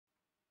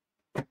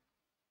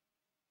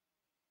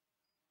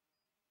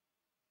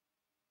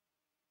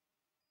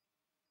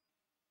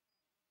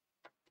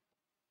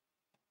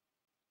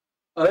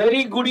A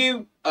very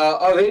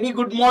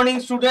good morning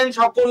student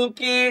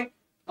সকলকে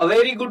a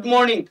very good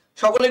morning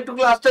সকলে একটু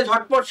ক্লাসটা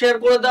ঝটপট শেয়ার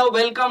করে দাও।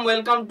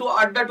 Welcome to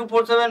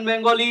Adda247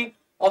 Bengali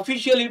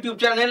official YouTube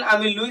channel.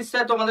 আমি লুইস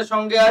স্যার তোমাদের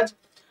সঙ্গে আজ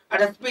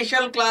একটা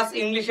স্পেশাল ক্লাস,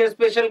 ইংলিশের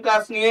স্পেশাল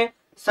ক্লাস নিয়ে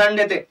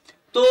সানডেতে।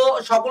 তো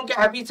সকলকে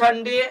happy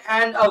Sunday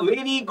and a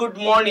very good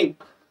morning.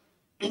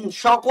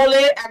 সকলে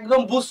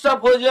একদম বুস্ট আপ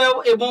হয়ে যাও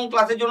এবং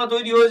ক্লাসের জন্য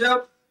তৈরি হয়ে যাও।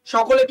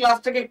 সকলে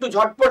ক্লাসটাকে একটু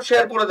ঝটপট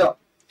শেয়ার করে দাও।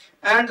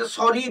 অ্যান্ড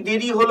সরি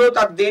দেরি হলো,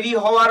 তার দেরি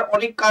হওয়ার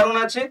অনেক কারণ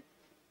আছে।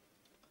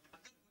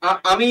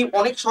 আমি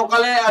অনেক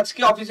সকালে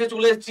আজকে অফিসে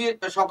চলে এসেছি,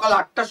 সকাল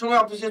 8টার সময়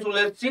অফিসে চলে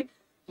এসেছি,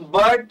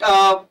 বাট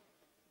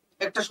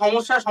একটা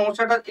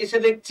সমস্যাটা এসে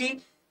দেখছি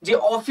যে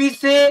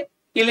অফিসে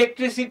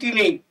ইলেকট্রিসিটি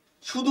নেই।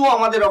 শুধু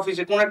আমাদের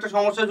অফিসে কোন একটা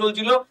সমস্যা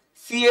চলছিল,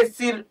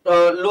 সিএসসির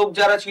লোক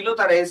যারা ছিল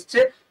তারা এসছে,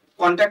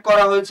 কন্ট্যাক্ট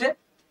করা হয়েছে,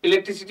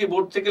 ইলেকট্রিসিটি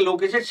বোর্ড থেকে লোক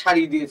এসে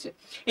সারিয়ে দিয়েছে।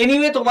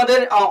 এনিওয়ে তোমাদের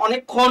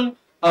অনেকক্ষণ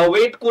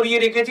ওয়েট করিয়ে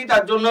রেখেছি,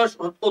 তার জন্য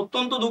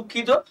অত্যন্ত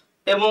দুঃখিত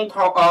এবং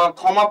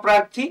ক্ষমা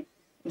প্রার্থী।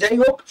 যাই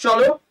হোক,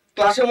 চলো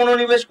ক্লাসে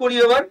মনোনিবেশ করি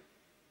এবার।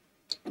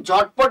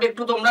 ঝটপট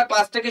একটু তোমরা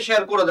ক্লাসটাকে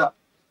শেয়ার করে দাও,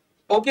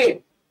 ওকে?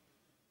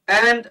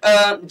 অ্যান্ড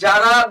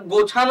যারা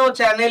গোছানো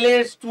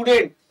চ্যানেলের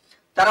স্টুডেন্ট,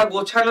 তারা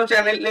গোছানো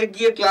চ্যানেলে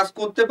গিয়ে ক্লাস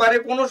করতে পারে,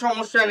 কোনো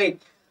সমস্যা নেই।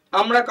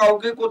 আমরা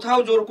কাউকে কোথাও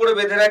জোর করে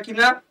বেঁধে রাখি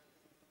না।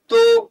 তো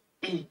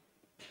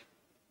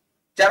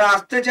যারা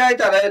আসতে চায়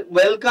তারা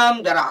ওয়েলকাম,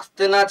 যারা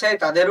আসতে না চায়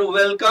তাদেরও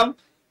ওয়েলকাম।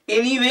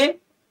 এনিওয়ে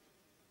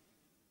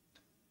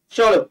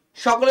চলো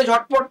সকলে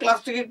ঝটপট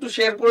ক্লাসটাকে একটু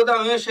শেয়ার করে দাও।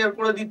 আমিও শেয়ার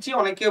করে দিচ্ছি,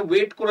 অনেকে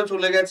ওয়েট করে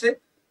চলে গেছে,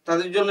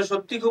 তাদের জন্য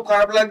সত্যি খুব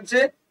খারাপ লাগছে।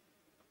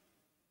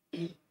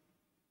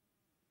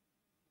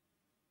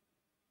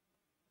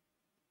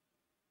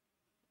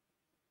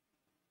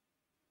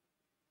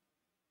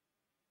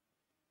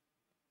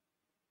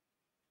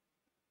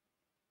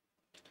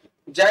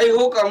 যাই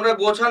হোক, আমরা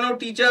গোছানো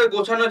টিচার,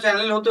 গোছানো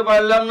চ্যানেল হতে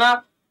পারলাম না।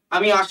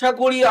 আমি আশা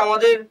করি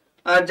আমাদের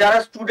যারা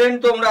স্টুডেন্ট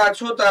তোমরা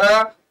আছো, তারা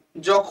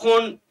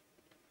যখন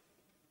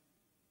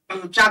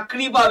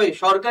চাকরি পাবে,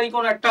 সরকারি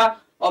কোন একটা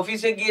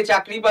অফিসে গিয়ে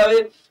চাকরি পাবে,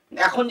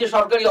 এখন যে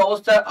সরকারি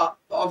অবস্থা,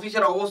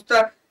 অফিসের অবস্থা,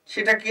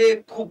 সেটাকে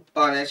খুব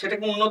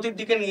সেটাকে উন্নতির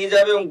দিকে নিয়ে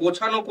যাবে এবং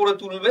গোছানো করে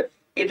তুলবে,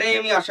 এটাই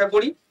আমি আশা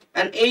করি।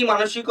 এন্ড এই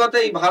মানসিকতা,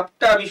 এই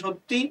ভাবটা আমি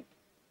সত্যি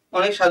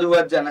অনেক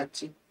সাধুবাদ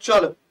জানাচ্ছি।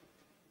 চলো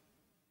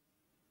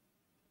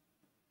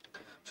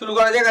শুরু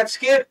করা যাক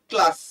আজকের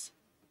ক্লাস।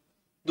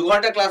 2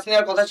 ঘন্টা ক্লাস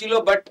নেওয়ার কথা ছিল,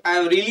 but I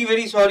am really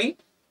very sorry.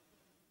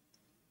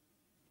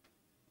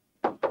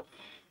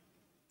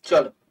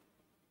 চলো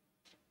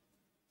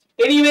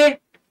এনিওয়ে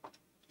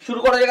শুরু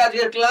করা যাক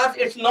আজকের class.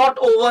 It's not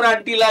over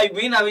until I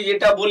win. আমি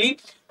যেটা বলি,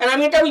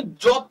 আমি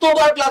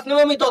যতবার ক্লাস নেব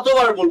আমি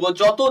ততবার বলবো,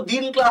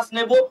 যতদিন ক্লাস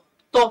নেব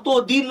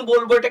ততদিন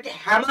বলবো, এটাকে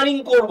হ্যামারিং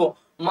করব,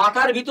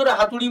 মাথার ভিতরে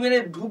হাতুড়ি মেরে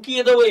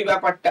ঢুকিয়ে দেবো এই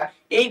ব্যাপারটা,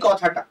 এই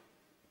কথাটা।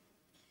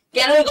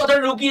 কেন এই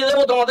কথাটা ঢুকিয়ে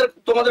দেবো?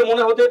 তোমাদের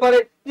মনে হতে পারে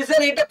যে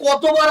স্যার এটা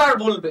কতবার আর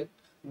বলবে।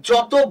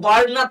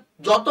 যতবার না,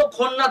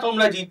 যতক্ষণ না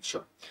তোমরা জিতছো।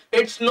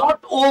 It's not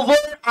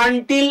over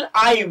until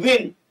I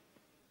win.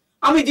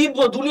 আমি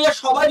জিতবো, দুনিয়া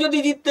সবাই যদি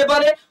জিততে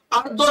পারে,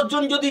 8-10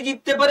 জন যদি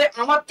জিততে পারে,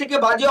 আমার থেকে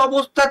বাজে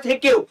অবস্থা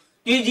থেকেও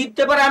যদি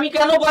জিততে পারে, আমি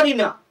কেন পারি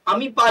না?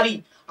 আমি পারি।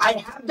 I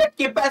have that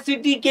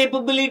capacity,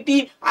 capability,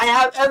 I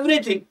have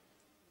everything.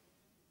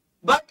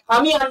 But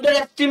আমি আন্ডার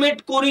এস্টিমেট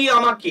করি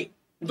আমাকে।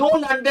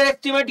 Don't under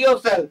estimate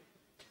yourself.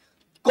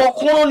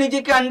 কখনো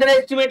নিজেকে আন্ডার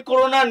এস্টিমেট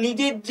করো না।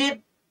 নিজের যে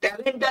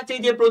ট্যালেন্ট আছে,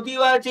 যে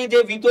প্রতিভা আছে, যে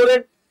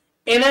ভিতরের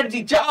এনার্জি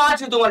যা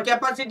আছে, তোমার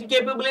ক্যাপাসিটি,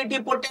 ক্যাপাবিলিটি,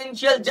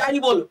 পটেনশিয়াল, যাই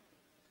বলো,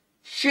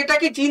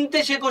 সেটাকে চিনতে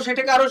শেখো,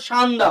 সেটাকে আরো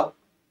শান দাও,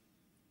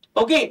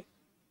 ওকে?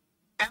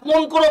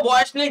 এমন কোনো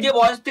বয়স নেই যে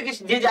বয়স থেকে,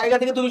 যে জায়গা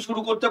থেকে তুমি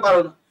শুরু করতে পারো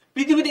না।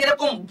 পৃথিবীতে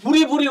এরকম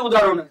ভুরি ভুরি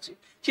উদাহরণ আছে।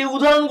 সেই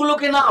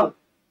উদাহরণগুলোকে নাও,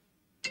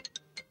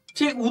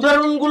 সেই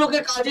উদাহরণগুলোকে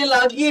কাজে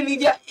লাগিয়ে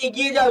নিজে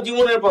এগিয়ে যাও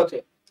জীবনের পথে।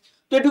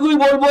 তো এটুকুই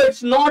বলবো,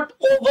 it's not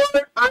over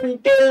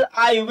until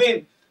I win.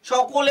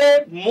 সকলে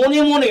মনে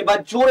মনে বা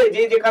জোরে,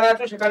 যে যেখানে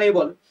আছো সেখানেই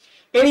বলো।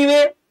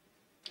 এনিওয়ে,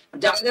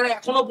 যারা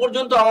এখনো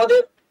পর্যন্ত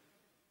আমাদের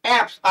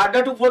অ্যাপস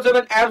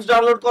Adda247 অ্যাপস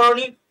ডাউনলোড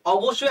করোনি,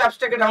 অবশ্যই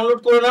অ্যাপসটাকে ডাউনলোড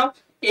করে নাও।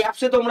 এই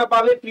অ্যাপসে তোমরা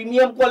পাবে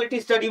premium quality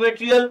study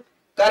material,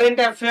 current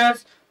affairs,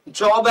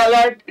 job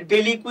alert,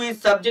 daily quiz,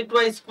 subject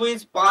wise quiz,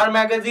 পার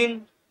ম্যাগাজিন,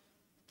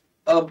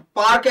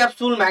 পার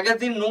ক্যাপসুল,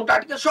 ম্যাগাজিন, নোট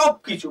আর্টিকেল,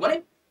 সবকিছু, মানে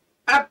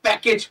একটা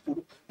প্যাকেজ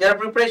পুরো, যারা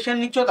প্রিপারেশন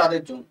নিচ্ছ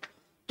তাদের জন্য।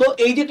 তো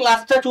এই যে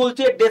ক্লাসটা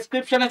চলছে,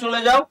 ডেসক্রিপশনে চলে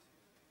যাও,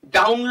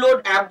 ডাউনলোড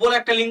অ্যাপ বলে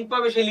একটা লিংক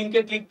পাবে, সেই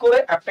লিংকে ক্লিক করে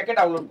অ্যাপটাকে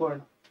ডাউনলোড করে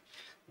নাও।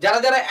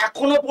 যারা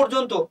এখনো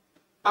পর্যন্ত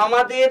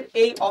আমাদের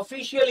এই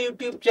অফিসিয়াল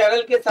ইউটিউব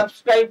চ্যানেলকে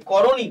সাবস্ক্রাইব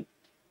করোনি,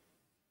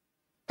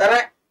 তারা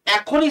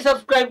এখনই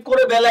সাবস্ক্রাইব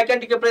করে বেল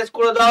আইকনটিকে প্রেস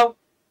করে দাও,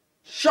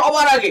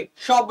 সবার আগে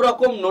সব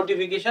রকম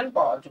নোটিফিকেশন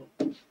পাওয়ার জন্য।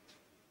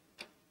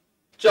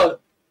 চলো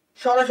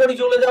সরাসরি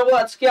চলে যাব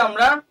আজকে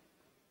আমরা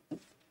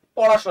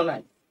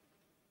পড়াশোনায়।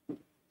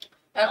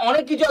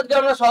 অনেক কিছু আজকে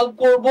আমরা সলভ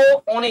করব,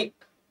 অনেক।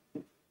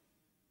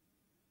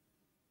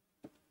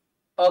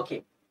 ওকে,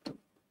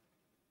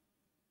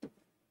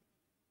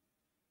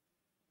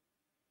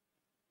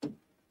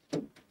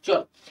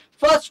 চল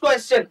ফার্স্ট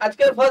কোয়েশ্চেন,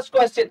 আজকের ফার্স্ট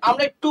কোয়েশ্চেন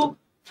আমরা একটু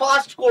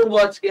ফাস্ট করব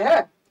আজকে,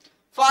 হ্যাঁ।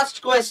 First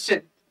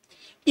question,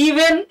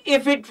 even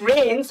if it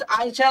rains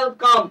I shall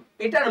come,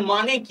 এটার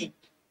মানে কি?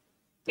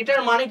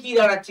 এটার মানে কি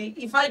দাঁড়াচ্ছে?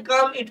 If I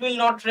come it will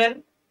not rain,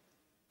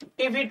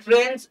 if it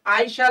rains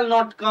I shall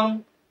not come,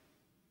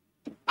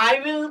 I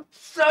will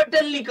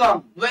certainly come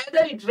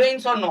whether it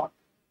rains or not.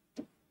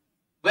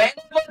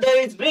 Whenever there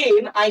is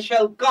rain, I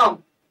shall come.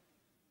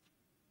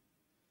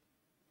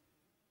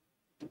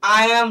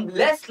 I am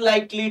less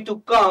likely to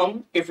come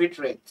if it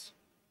rains.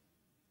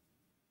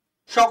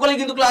 সকলে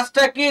কিন্তু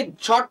ক্লাসটাকে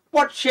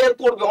ঝটপট share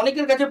করবে,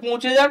 অনেকের কাছে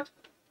পৌঁছে যাক।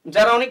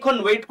 যারা অনেকক্ষণ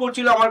ওয়েট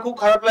করছিল, আমার খুব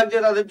খারাপ লাগছে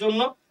তাদের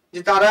জন্য,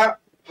 যে তারা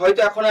হয়তো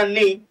এখন আর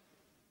নেই,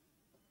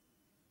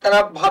 তারা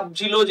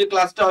ভাবছিল যে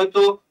ক্লাসটা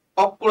হয়তো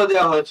অফ করে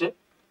দেওয়া হয়েছে।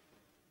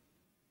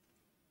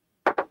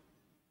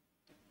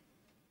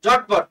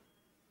 ঝটপট।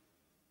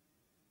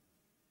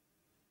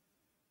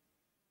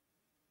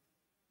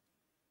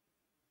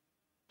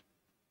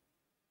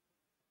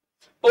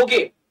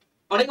 ওকে,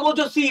 অনেকে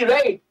বলছো সি,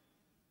 রাইট?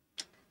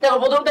 দেখো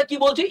প্রথমটা কি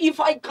বলছে, if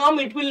I come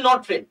it will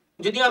not rain,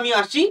 যদি আমি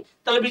আসি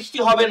তাহলে বৃষ্টি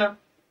হবে না।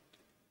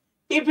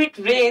 If it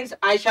rains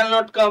I shall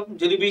not come,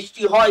 যদি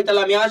বৃষ্টি হয়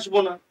তাহলে আমি আসবো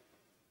না।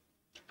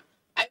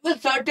 আই উইল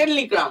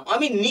সার্টেনলি কাম,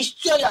 আমি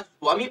নিশ্চয়ই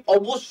আসবো, আমি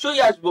অবশ্যই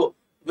আসবো,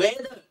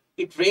 weather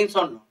it rains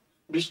or not,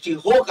 বৃষ্টি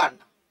হোক আর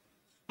না।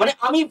 মানে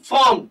আমি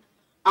ফার্ম,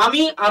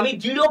 আমি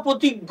দৃঢ়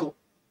প্রতিজ্ঞ,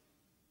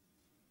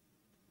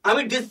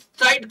 আমি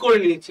ডিসাইড করে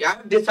নিয়েছি, I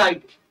have decide.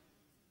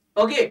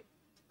 Okay,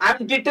 I am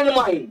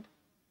determined.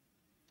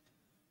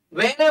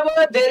 whenever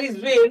there is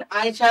rain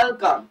I shall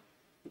come,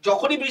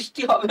 যখনই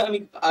বৃষ্টি হবে আমি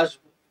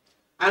আসবো।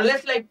 and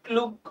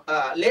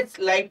less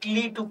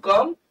likely to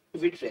come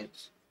if it rains,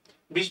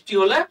 বৃষ্টি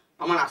হলে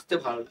আমার আসতে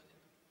ভালো লাগে।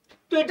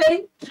 তো এটাই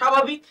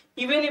স্বাভাবিক,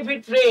 even if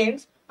it rains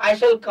I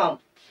shall come,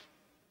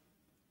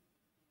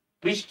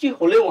 বৃষ্টি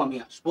হলেও আমি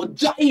আসবো,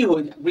 যাই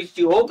হয়ে যাক,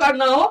 বৃষ্টি হোক আর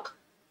না হোক,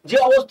 যে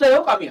অবস্থায়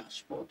হোক আমি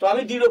আসবো। তো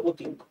আমি দৃঢ়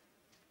প্রতিজ্ঞ।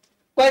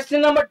 কোয়েশ্চেন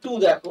নাম্বার 2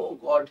 দেখো,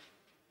 god,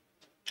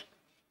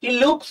 he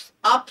looks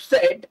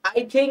upset, I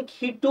think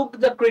he took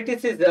the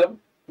criticism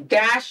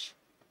dash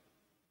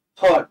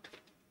hurt.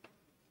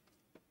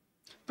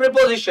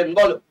 Preposition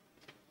বলো,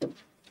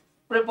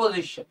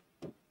 preposition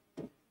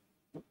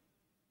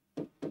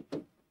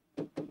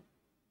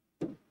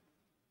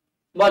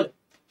বলো।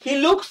 He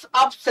looks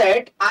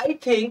upset, I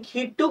think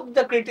he took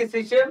the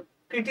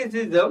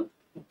criticism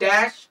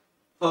dash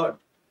hurt.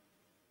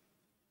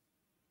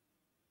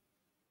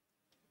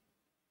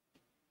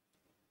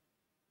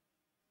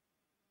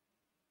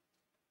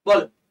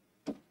 বলো।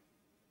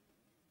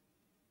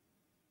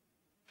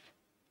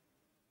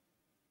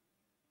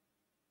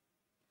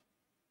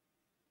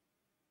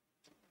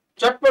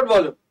 চটপট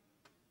বলো।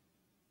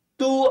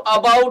 Two,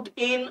 about,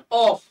 in,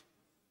 of।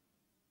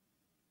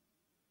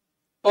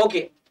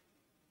 ওকে,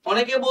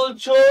 অনেকে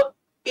বলছো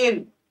in,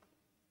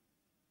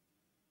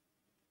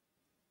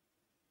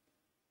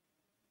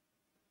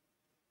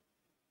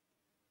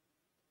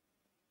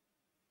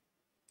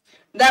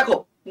 দেখো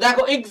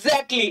দেখো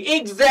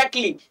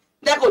এক্স্যাক্টলি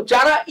দেখো,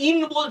 যারা ইন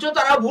বলছো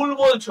তারা ভুল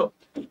বলছো।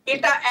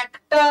 এটা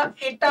একটা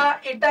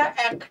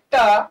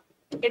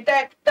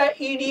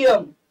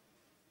ইডিয়ম,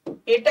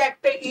 এটা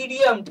একটা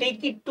idiom, take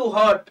it two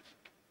heart.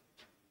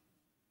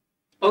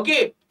 Okay,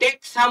 take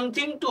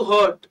something to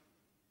heart,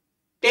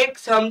 take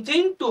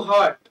something to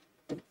heart.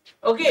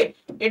 ওকে,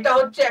 এটা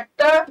হচ্ছে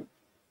একটা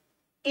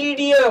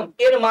ইডিয়ম,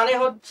 এর মানে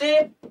হচ্ছে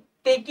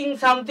taking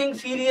something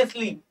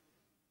seriously,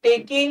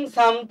 taking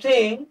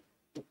something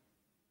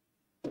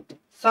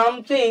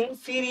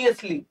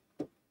seriously।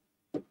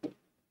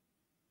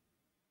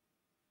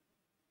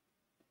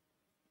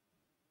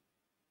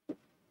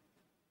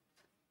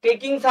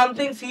 taking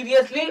something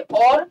seriously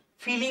or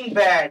feeling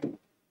bad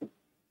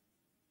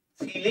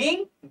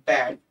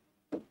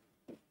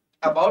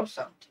about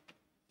something।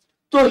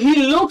 তো he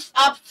looks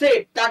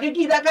upset, তাকে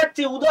কি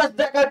দেখাচ্ছে? উদাস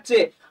দেখাচ্ছে।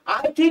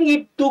 I think he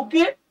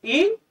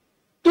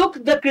took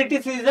the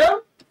criticism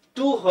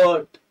to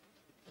hurt।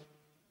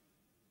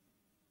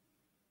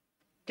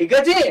 ঠিক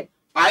আছে,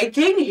 I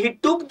think he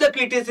took the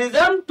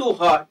criticism to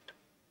hurt,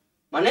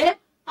 মানে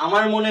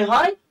আমার মনে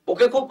হয়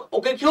ওকে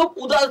খুব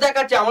উদাস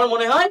দেখাচ্ছে। আমার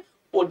মনে হয়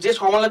ওর যে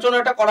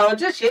সমালোচনাটা করা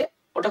হয়েছে সে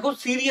ওটা খুব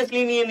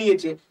সিরিয়াসলি নিয়ে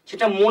নিয়েছে,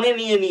 সেটা মনে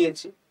নিয়ে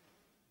নিয়েছে।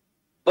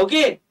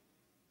 ওকে,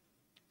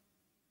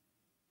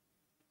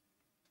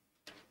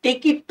 টেক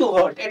ইট টু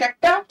হার্ট, এটা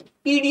একটা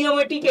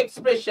idiomatic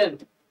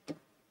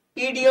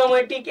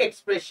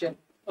expression.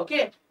 Okay,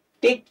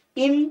 take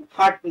in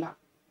heart না,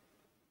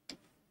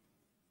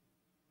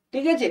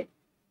 ঠিক আছে?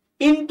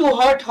 ইন টু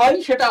হার্ট হয়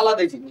সেটা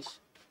আলাদা জিনিস।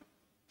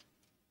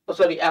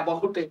 Sorry,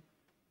 about it.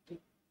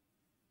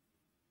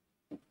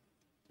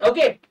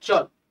 ওকে,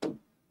 চল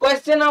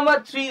কোয়েশ্চেন নাম্বার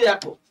 3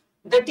 দেখো।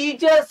 The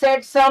teacher said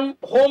some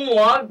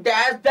homework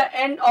dash the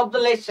end of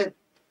the lesson.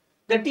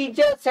 The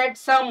teacher said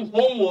some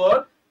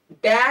homework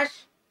dash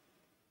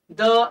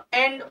the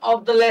end of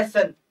the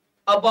lesson,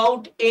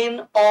 about, in,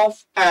 of,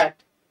 at।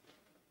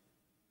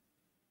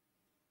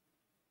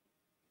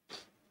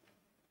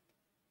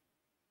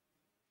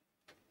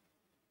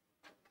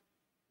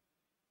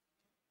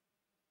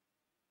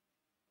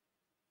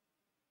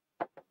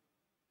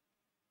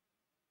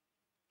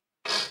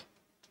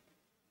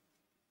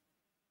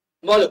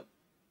 বলো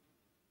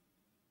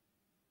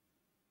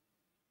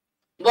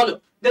বলো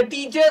the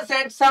teacher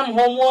said some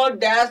homework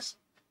dash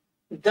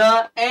the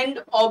end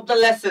of the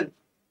lesson.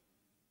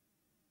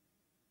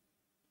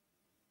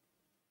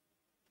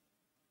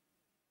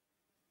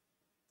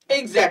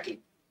 Exactly.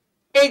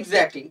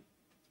 Exactly.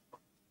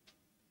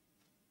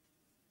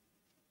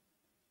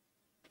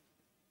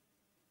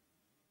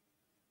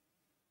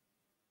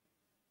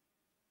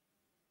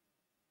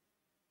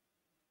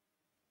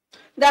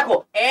 দেখো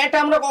at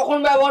আমরা কখন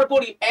ব্যবহার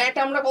করি, at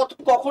আমরা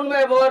কখন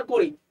ব্যবহার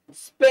করি,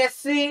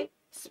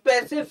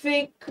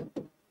 specific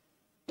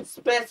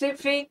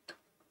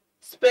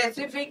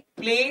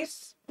place,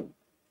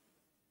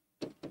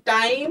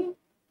 time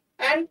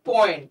and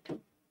point,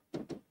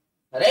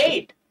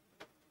 right?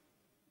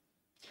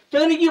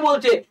 এখানে কি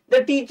বলছে,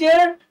 the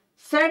teacher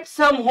set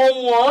some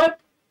homework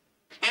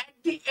at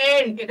the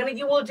end, এখানে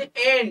কি বলছে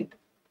end,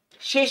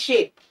 শেষে,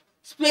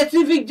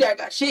 স্পেসিফিক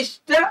জায়গা,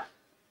 শেষটা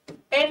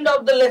end of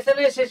the lesson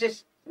এর শেষে,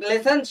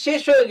 লেসন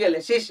শেষ হয়ে গেলে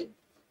শেষে,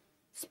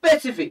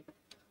 স্পেসিফিক।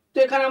 তো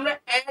এখানে আমরা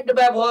at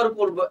ব্যবহার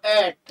করব,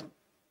 at,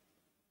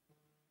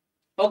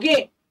 ওকে?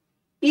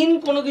 ইন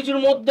কোনো কিছুর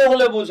মধ্যে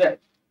হলে বোঝায়,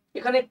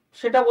 এখানে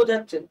সেটা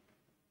বোঝাচ্ছে।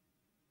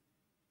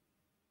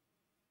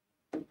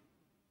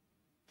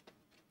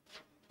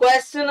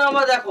 কোয়েশ্চেন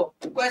নাম্বার দেখো,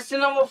 কোয়েশ্চেন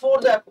নাম্বার 4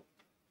 দেখো,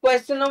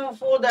 কোয়েশ্চেন নাম্বার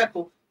 4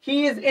 দেখো, he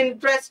is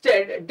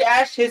interested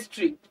dash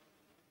history,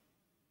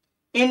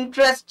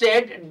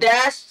 interested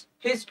dash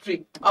history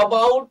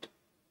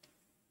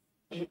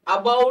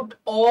about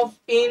of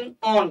in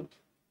on।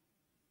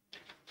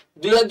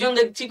 দুই একজন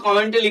দেখছি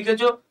কমেন্টে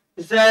লিখেছো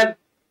স্যার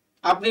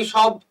আপনি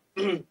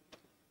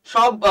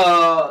সব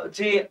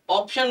যে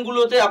অপশন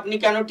গুলোতে আপনি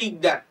কেন টিক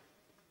দেন,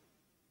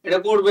 এটা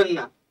করবেন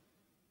না,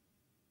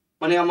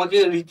 মানে আমাকে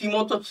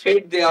রীতিমতো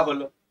থ্রেড দেয়া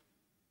হলো।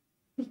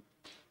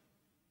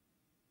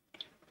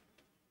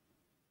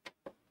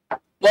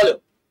 বলো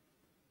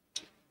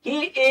he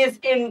is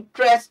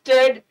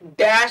interested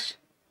dash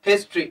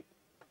history,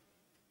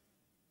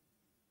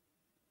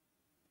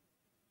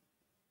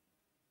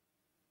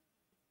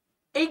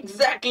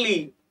 exactly।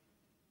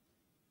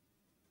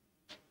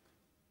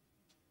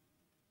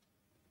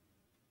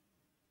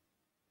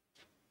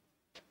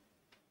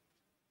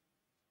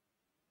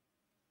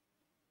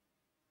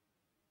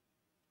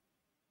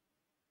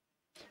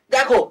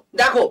 দেখো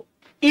দেখো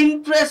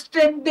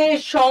ইন্টারেস্টেড এর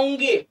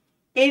সঙ্গে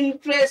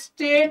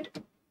ইন্টারেস্টেড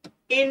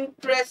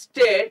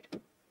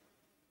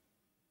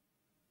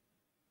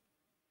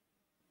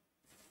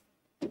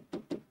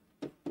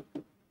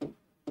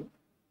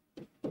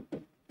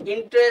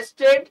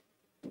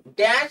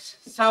ড্যাশ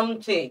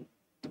সামথিং,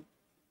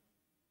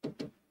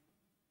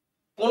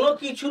 কোন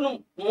কিছুর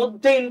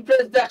মধ্যে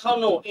ইন্টারেস্ট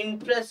দেখানো,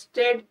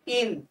 ইন্টারেস্টেড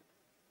ইন,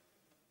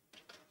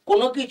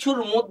 কোন কিছুর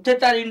মধ্যে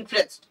তার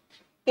interest,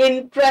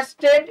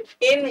 interested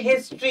in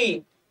history,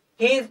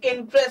 he is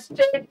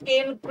interested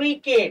in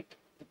cricket,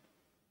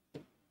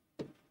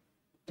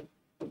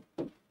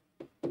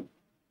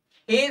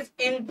 he is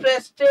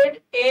interested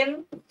in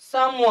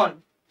someone,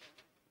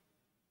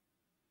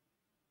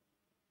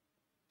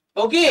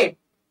 okay?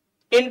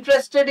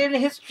 Interested in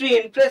history,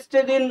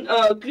 interested in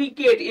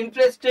cricket,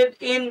 interested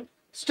in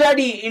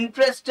study,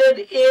 interested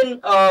in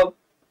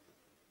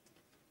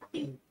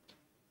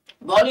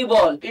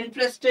volleyball,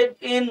 interested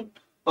in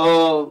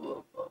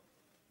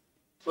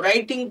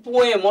writing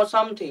poem or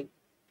something,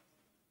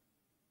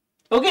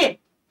 okay?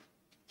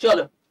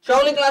 চলো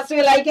সকলে class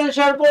থেকে like and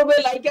share করবে,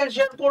 like and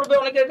share করবে,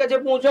 অনেকের কাছে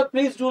পৌঁছাক।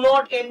 Please do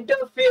not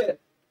interfere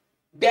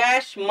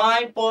dash my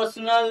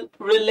personal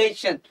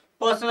relation,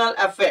 personal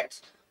affairs,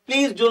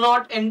 please do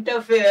not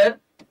interfere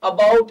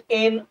about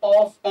N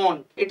of on,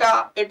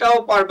 এটাও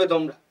পারবে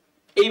তোমরা,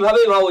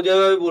 এইভাবেই ভাবো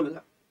যেভাবে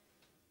বললাম।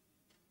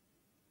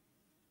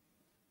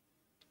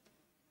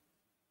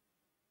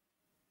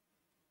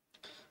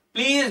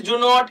 Please do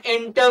not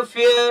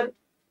interfere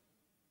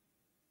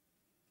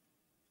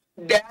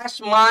dash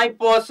my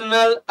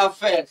personal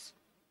affairs,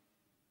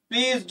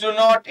 please do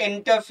not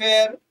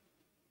interfere,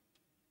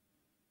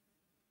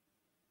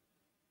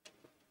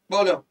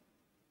 bolo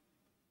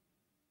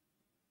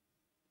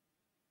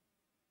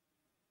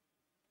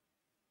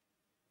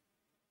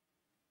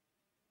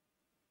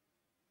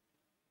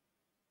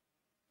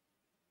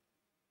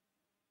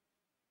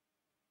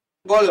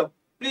bolo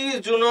please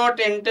do not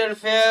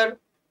interfere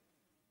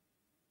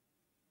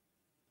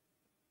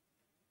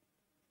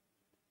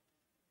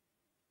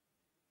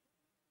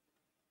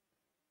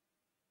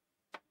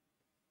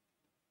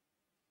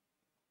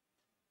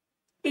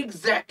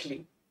exactly,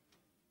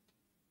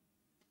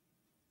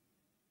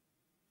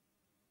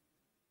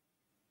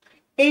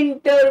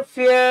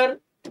 interfere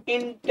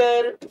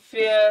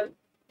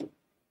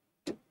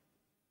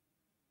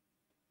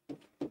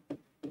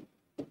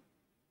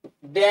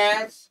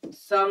dash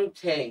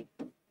something,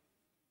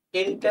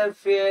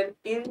 interfere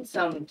in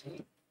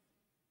something,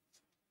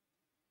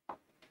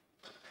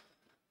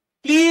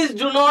 please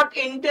do not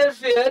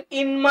interfere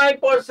in my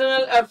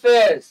personal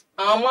affairs,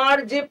 আমার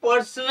যে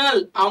personal,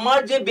 আমার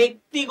যে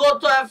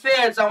ব্যক্তিগত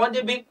affairs, আমার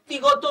যে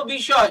ব্যক্তিগত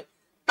বিষয়,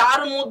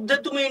 তার মধ্যে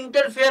তুমি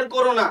ইন্টারফেয়ার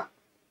করো না।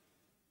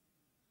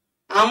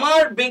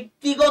 আমার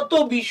ব্যক্তিগত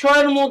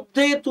বিষয়ের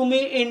মধ্যে তুমি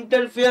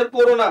ইন্টারফেয়ার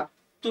করো না,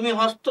 তুমি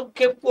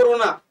হস্তক্ষেপ করো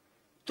না,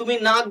 তুমি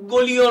নাক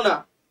গলিও না।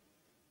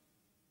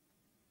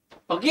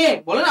 ওকে,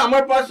 বলেন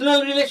আমার পার্সোনাল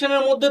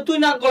রিলেশনের মধ্যে তুই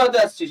নাক গলাতে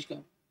আসছিস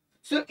কেন?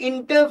 So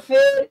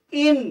interfere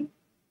in.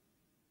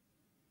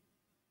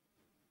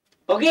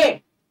 ওকে,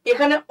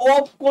 এখানে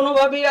অফ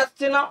কোনোভাবেই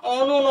আসছে না,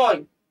 অনও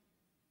নয়,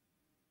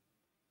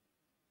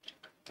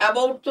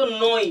 অ্যাবাউট তো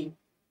নই।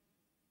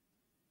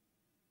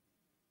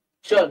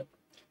 চল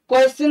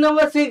কোয়েশ্চেন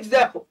নাম্বার 6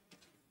 দেখো,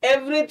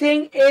 everything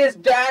is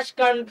dash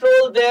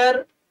control there,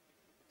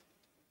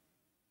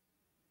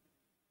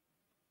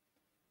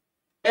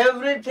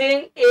 everything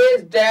is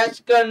dash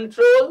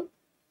control,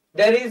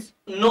 there is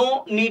no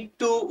need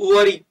to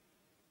worry,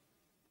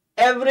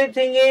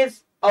 everything is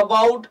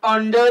about,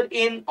 under,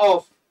 in,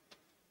 off.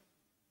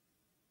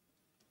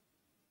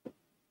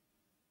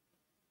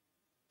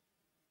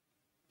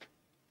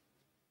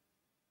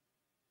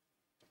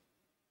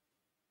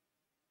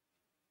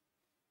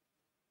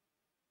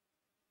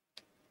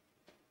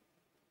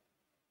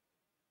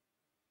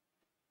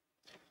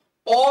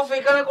 off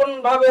এখানে কোন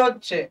ভাবে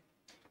হচ্ছে?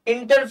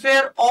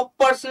 interfere of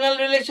personal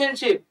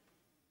relationship,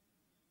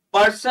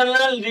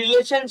 personal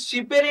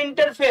রিলেশনশিপের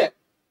ইন্টারফেয়ার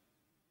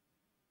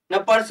না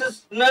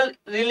পার্সোনাল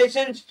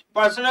রিলেশন,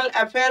 পার্সোনাল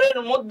অ্যাফেয়ারের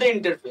মধ্যে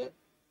interfere?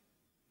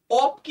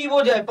 Of কি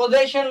বোঝায়?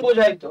 Possession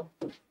বোঝায় তো,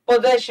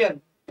 possession,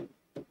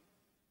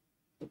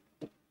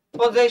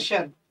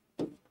 possession.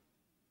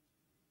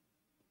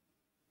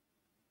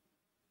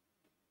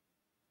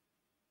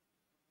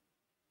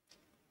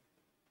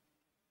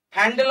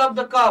 Handle of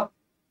the cup,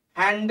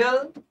 handle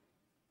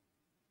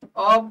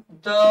of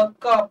the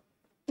cup,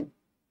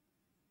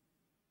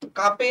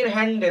 কাপের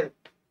হ্যান্ডেল।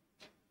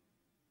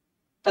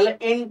 তাহলে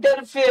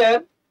ইন্টারফেয়ার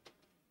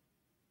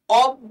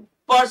অফ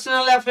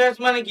পার্সোনাল অ্যাফেয়ার্স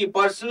মানে কি?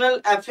 পার্সোনাল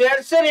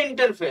অ্যাফেয়ার্স এর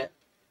ইন্টারফেয়ার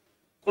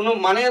কোন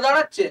মানে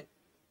দাঁড়াচ্ছে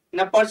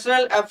না,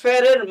 পার্সোনাল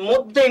অ্যাফেয়ারের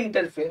মধ্যে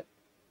ইন্টারফেয়ার।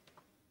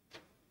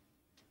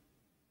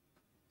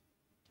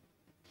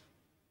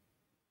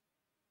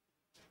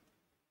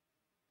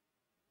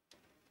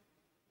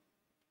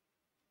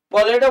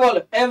 বলো, এটা বলো।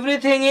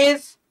 Everything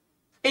is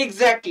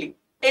exactly,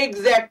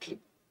 exactly,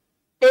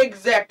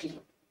 exactly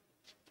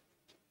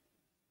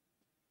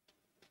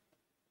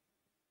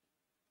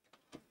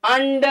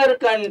under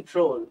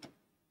control,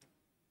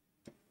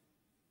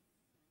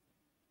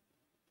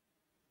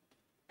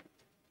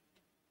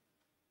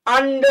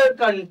 under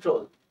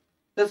control,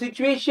 the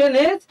situation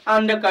is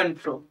under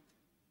control,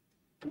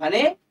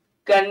 মানে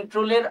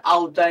কন্ট্রোলের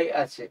আওতায়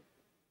আছে,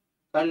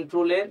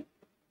 কন্ট্রোলের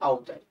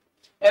আওতায়।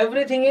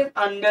 everything is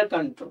under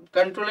control,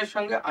 কন্ট্রোলের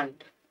সঙ্গে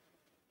under।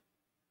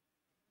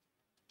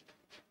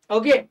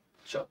 ওকে,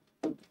 চল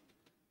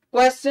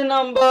question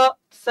number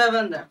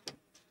 7 then.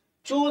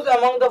 Choose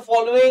among the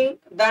following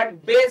that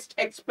best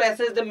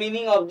expresses the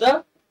meaning of the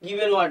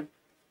given word.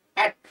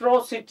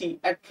 Atrocity,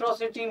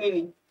 atrocity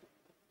meaning,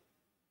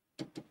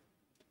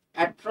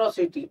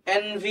 atrocity,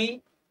 envy,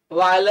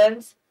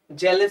 violence,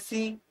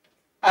 jealousy,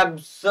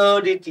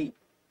 absurdity.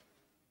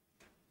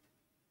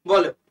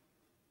 বলো।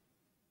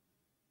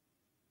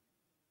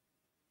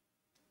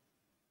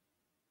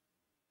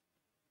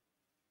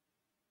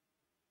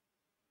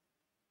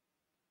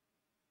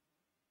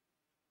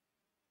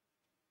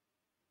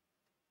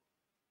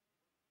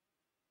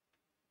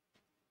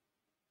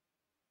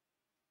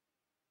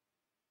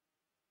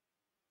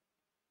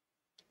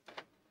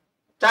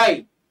 তাই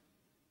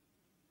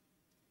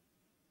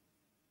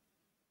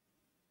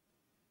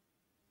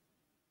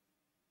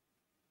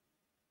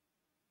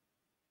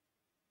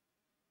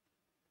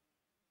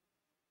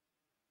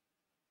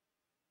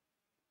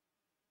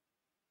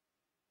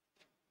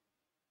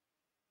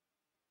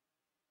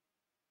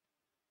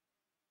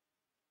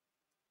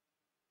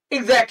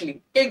exactly,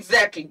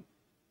 exactly,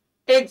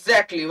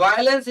 exactly,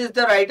 violence is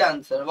the right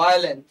answer,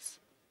 violence,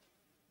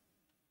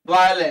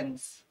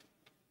 violence।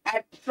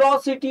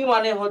 atrocity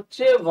মানে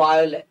হচ্ছে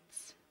violence।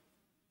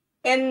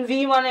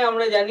 envy মানে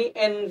আমরা জানি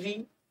envy,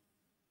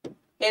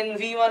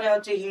 envy মানে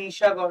হচ্ছে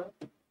হিংসা করা,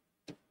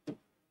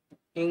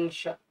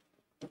 হিংসা।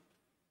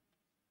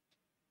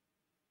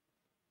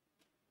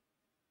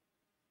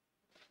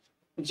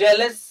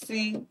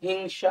 jealousy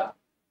হিংসা।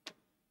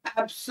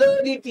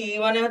 absurdity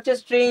মানে হচ্ছে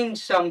strange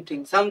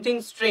something, something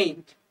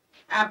strange,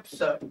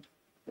 absurd,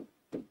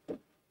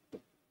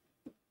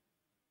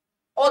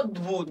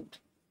 অদ্ভুত,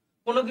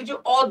 কোনো কিছু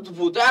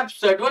অদ্ভুত,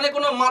 absurd মানে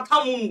কোনো মাথা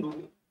মুন্ডু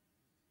নেই,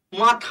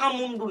 মাথা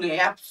মুন্ডু নেই,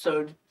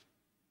 absurd।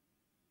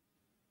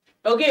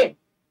 ওকে,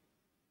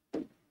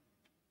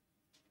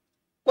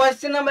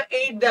 কোয়েশ্চেন নাম্বার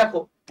 8 দেখো,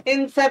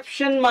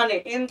 ইনসেপশন মানে,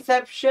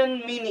 Inception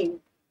meaning,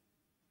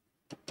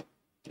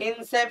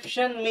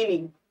 Inception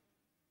meaning,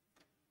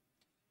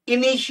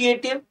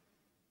 initiative,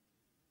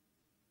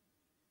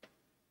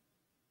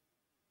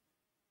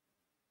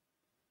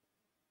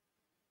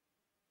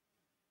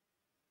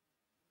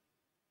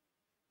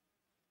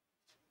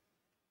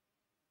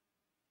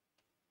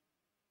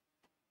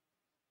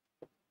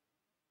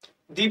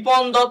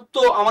 দীপন দত্ত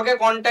আমাকে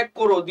কন্ট্যাক্ট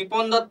করো,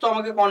 দীপন দত্ত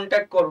আমাকে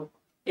কন্ট্যাক্ট করো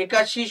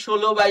 81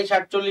 16 22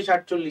 48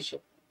 48-এ,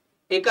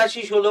 81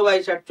 16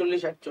 22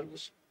 48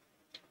 48।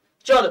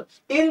 চলো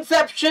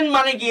ইনসেপশন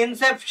মানে কি?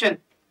 ইনসেপশন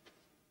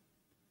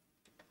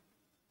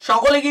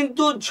সকলে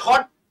কিন্তু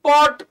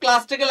ঝটপট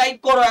ক্লাসটাকে লাইক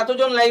করো,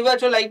 এতজন লাইভ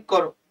আছো লাইক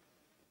করো।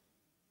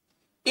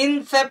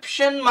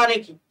 ইনসেপশন মানে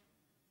কি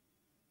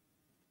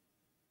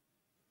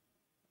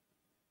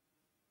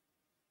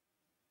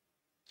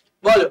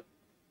বলো?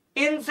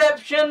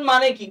 ইনসেপশন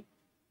মানে কি?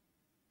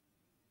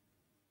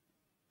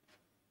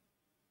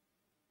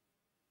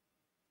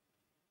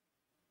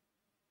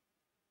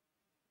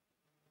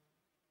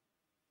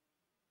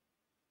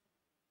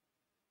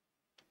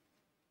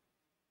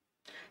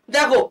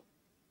 দেখো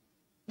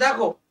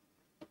দেখো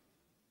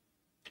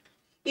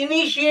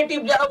ইনিশিয়েটিভ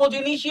যারা বলছে,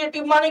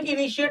 ইনিশিয়েটিভ মানে কি?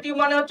 ইনিশিয়েটিভ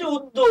মানে হচ্ছে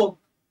উদ্যোগ,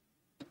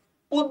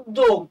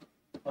 উদ্যোগ,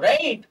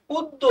 রাইট?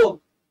 উদ্যোগ,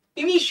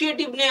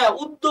 ইনিশিয়েটিভ নেওয়া,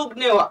 উদ্যোগ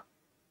নেওয়া।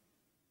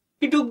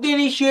 He took the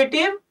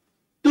initiative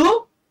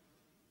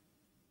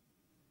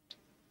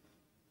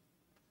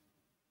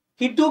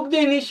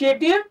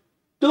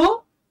to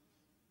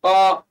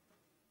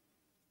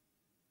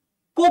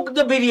cook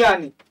the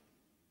biryani.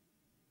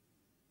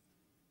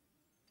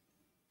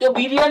 তো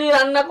বিরিয়ানি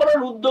রান্না করার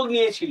উদ্যোগ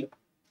নিয়েছিল।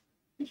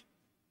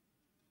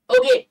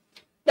 ওকে,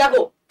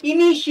 দেখো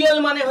ইনিশিয়াল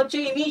মানে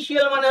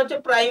হচ্ছে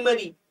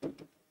প্রাইমারি।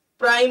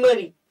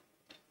 প্রাইমারি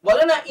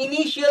বলে না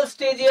ইনিশিয়াল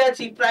স্টেজে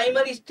আছি,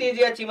 প্রাইমারি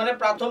স্টেজে আছি, মানে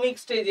প্রাথমিক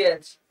স্টেজে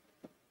আছি।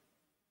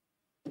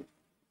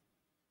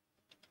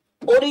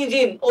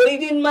 অরিজিন,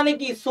 অরিজিন মানে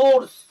কি?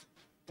 সোর্স,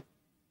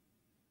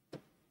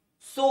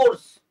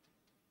 সোর্স,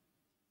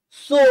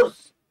 সোর্স,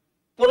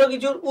 কোনো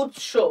কিছুর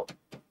উৎস।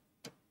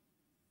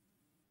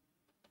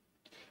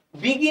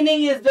 Beginning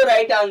is the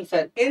right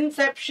answer.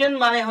 Inception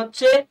মানে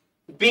হচ্ছে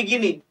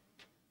beginning,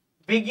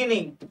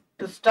 beginning,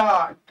 to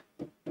start.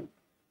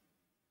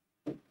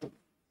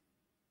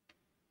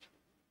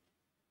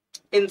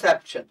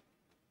 Inception.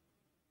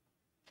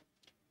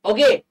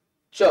 Okay,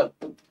 চল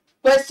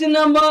question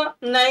number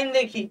 9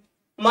 দেখি।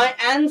 My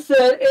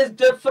answer is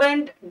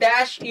different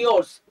dash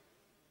yours,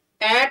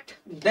 at,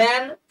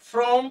 than,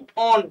 from,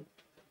 on.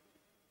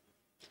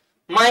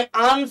 My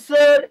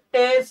answer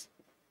is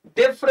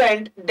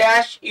different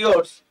dash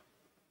yours.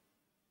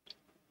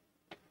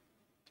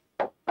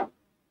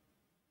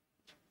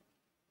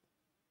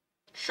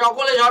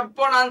 সকলে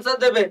ঝটপট answer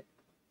দেবে,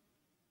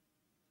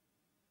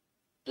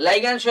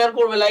 like and share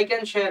করবে, like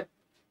and share.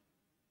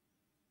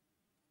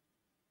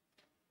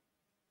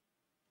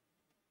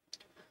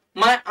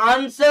 My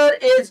answer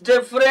is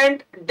different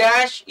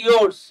dash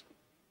yours.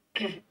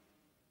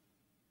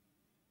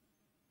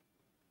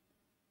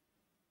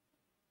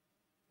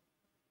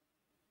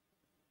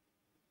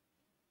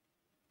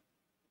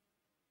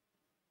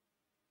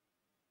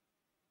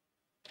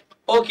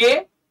 Okay,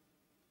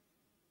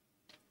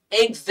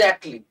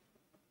 exactly.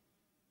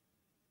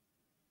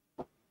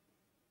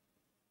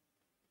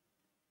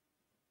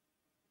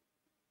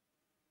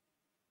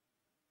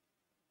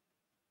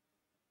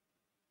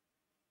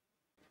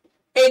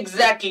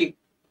 Exactly.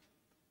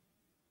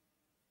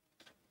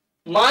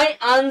 My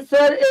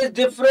answer is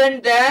different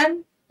than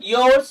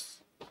yours.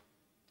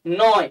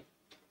 No.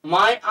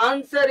 My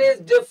answer is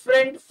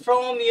different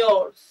from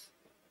yours.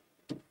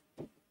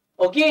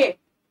 Okay.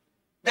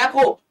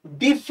 দেখো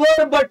differ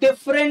বা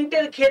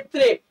ডিফারেন্টের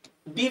ক্ষেত্রে,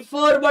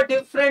 differ বা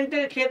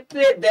ডিফারেন্টের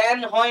ক্ষেত্রে দেন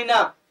হয় না,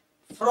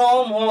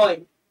 from হয়।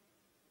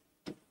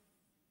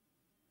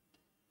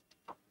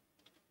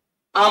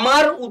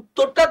 আমার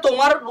উত্তরটা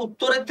তোমার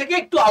উত্তরের থেকে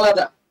একটু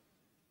আলাদা,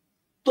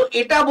 তো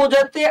এটা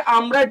বোঝাতে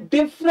আমরা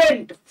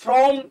ডিফারেন্ট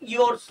ফ্রম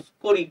ইয়োরস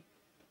করি।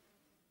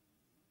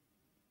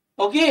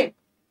 ওকে,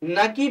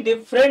 নাকি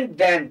ডিফারেন্ট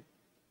দেন।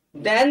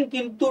 দেন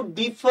কিন্তু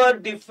ডিফার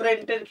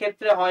ডিফারেন্টের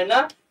ক্ষেত্রে হয় না,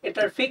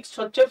 এটার ফিক্সড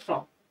হচ্ছে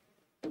ফ্রম।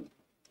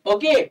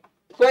 ওকে,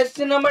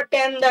 কোয়েশ্চেন নাম্বার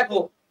 10 দেখো।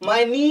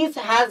 মাই নিস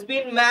has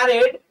been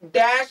married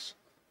dash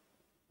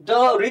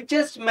the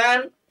richest man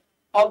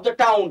of the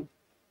town.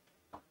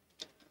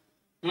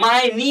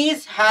 My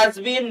niece has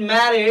been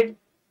married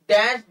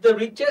dash the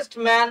richest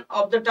man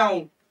of the town.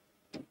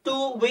 To,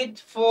 with,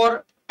 for,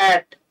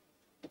 at.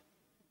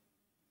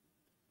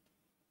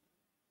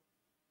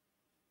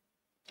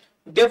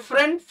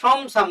 Different from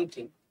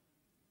something,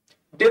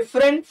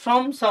 different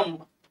from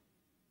someone.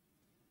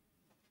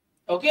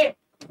 Okay,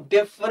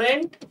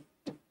 different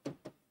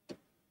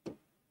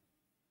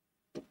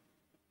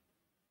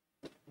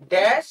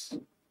dash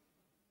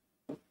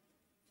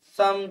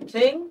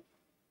something,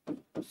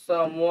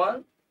 someone,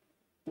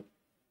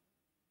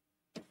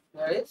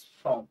 that is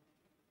from.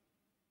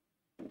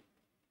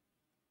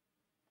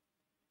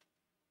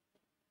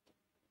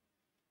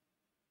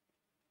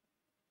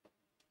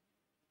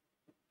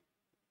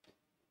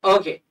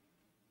 ওকে,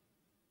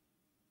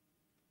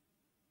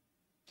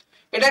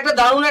 এটা একটা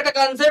দারুণ একটা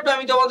concept,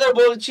 আমি তোমাদের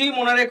বলছি,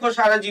 মনে রেখো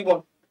সারা জীবন।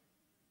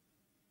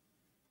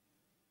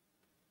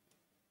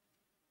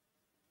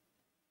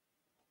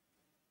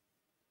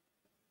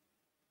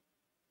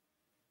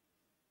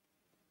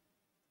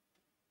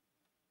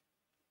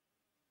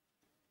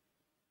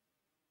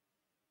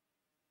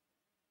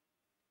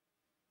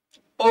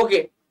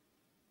 ওকে,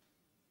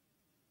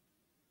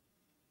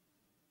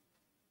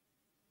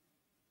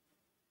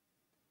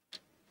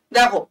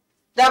 দেখো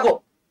দেখো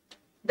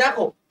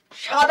দেখো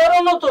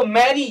সাধারণত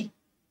ম্যারি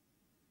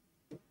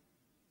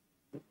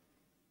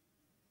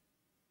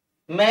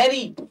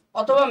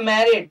অথবা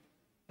ম্যারিড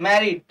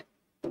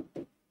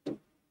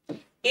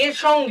এর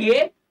সঙ্গে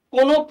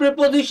কোনো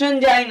প্রিপোজিশন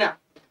যায় না,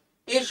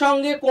 এর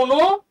সঙ্গে কোনো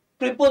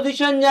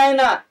প্রিপোজিশন যায়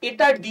না,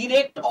 এটা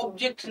ডিরেক্ট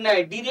অবজেক্ট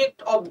নেয়, ডিরেক্ট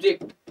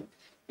অবজেক্ট।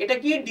 এটা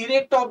কি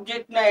ডিরেক্ট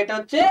অবজেক্ট নেয়, এটা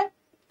হচ্ছে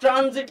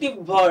transitive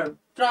verb,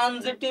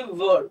 transitive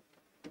verb.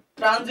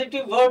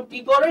 Transitive verb কি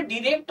করে,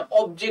 ডিরেক্ট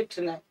অবজেক্ট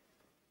নেয়।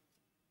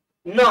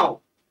 নাও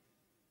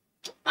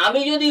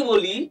আমি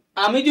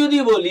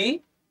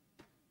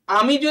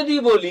যদি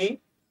বলি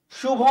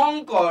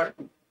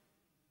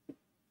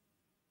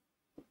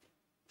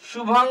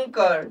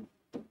Shubhankar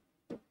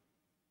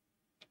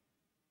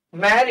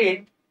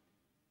married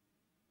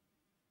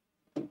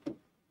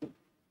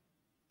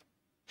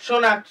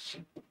Sonakshi,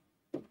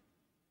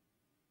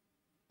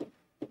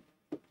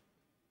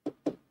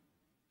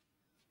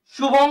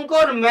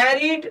 Shubhankar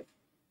married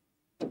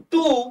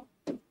to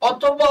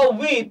অথবা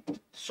উইথ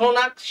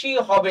সোনাক্ষী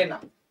হবে না,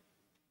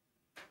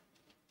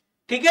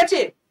 ঠিক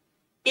আছে?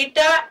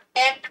 এটা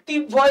অ্যাক্টিভ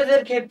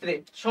ভয়েসের ক্ষেত্রে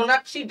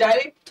সোনাক্ষী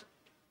ডাইরেক্ট,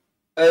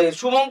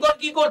 শুভঙ্কর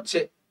কি করছে,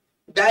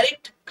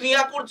 ডাইরেক্ট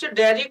ক্রিয়া করছে,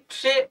 ডাইরেক্ট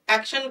সে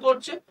অ্যাকশন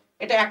করছে,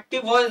 এটা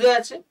অ্যাক্টিভ ভয়েসে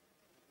আছে,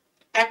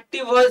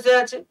 অ্যাক্টিভ ভয়েসে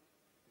আছে।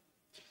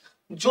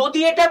 যদি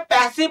এটা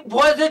প্যাসিভ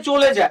ভয়েসে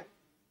চলে যায়,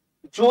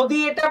 যদি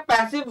এটা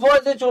প্যাসিভ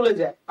ভয়েসে চলে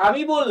যায়,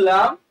 আমি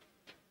বললাম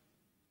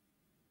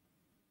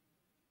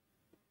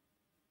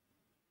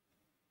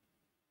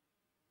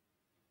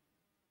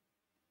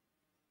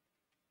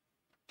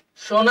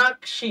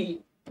Sonakshi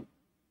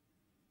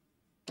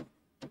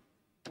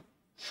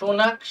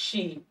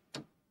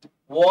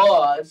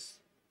was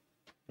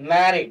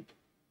married.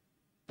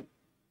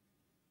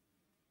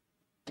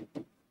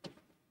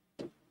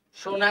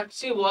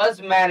 Sonakshi was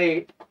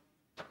married.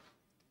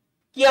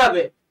 কি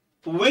হবে?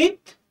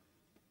 With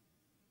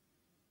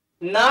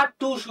not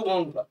to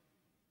Shubhankar.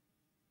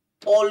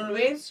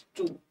 Always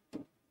to.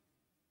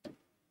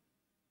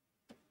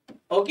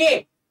 ওকে,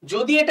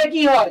 যদি এটা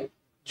কি হয়,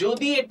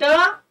 যদি এটা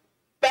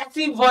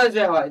প্যাসিভ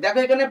ভয়েসে হয়, দেখো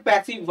এখানে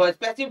প্যাসিভ ভয়েস,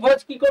 প্যাসিভ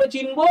ভয়েস কি করে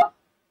চিনবো?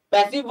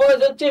 প্যাসিভ ভয়েস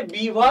হচ্ছে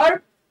বি ভার্ব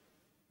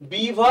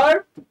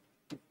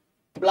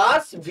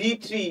প্লাস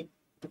V3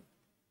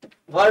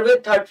 ভার্বের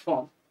থার্ড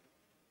ফর্ম,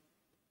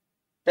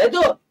 তাই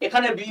তো?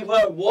 এখানে বি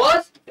ভার্ব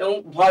ওয়াজ এবং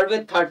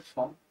ভার্বের থার্ড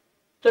ফর্ম,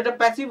 তো এটা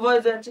প্যাসিভ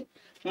ভয়েস আছে।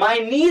 মাই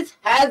নিস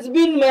হ্যাজ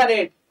বিন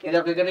ম্যারিড,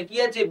 দেখো এখানে কি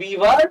আছে, বি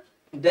ভার্ব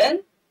দেন,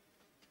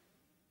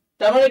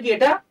 তার মানে কি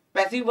এটা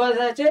প্যাসিভ ভয়েস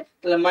আছে।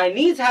 তাহলে মাই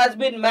নিস has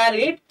been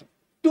married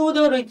to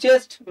the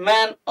richest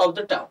man of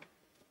the town,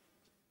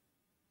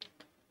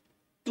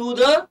 to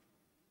the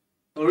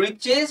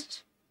richest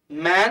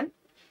man,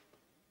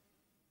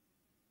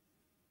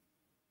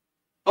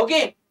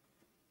 okay?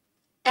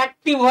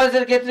 Active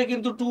ভয়েসের ক্ষেত্রে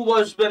কিন্তু টু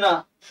বসবে না,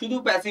 শুধু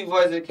প্যাসিভ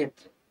ভয়েসের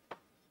ক্ষেত্রে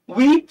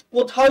উইথ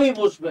কোথাওই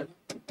বসবে না,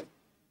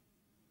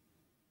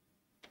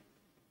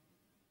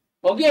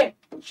 ওকে?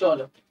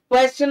 চলো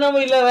কোয়েশ্চেন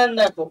নাম্বার 11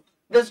 দেখো,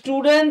 the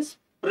students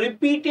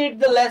repeated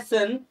the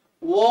lesson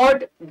word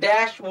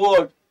dash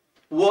word,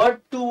 word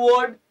to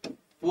word,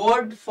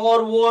 word for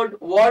word,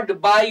 word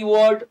by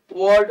word,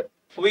 word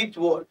with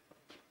word.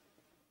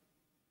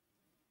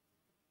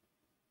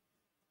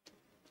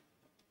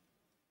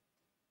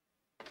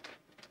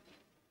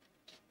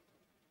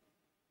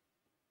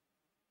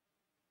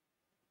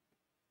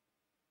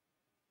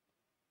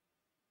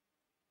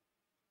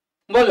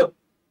 বলো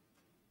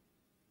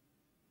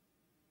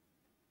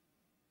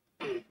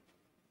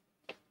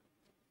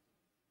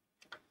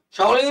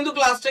সকলে কিন্তু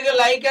ক্লাসটাকে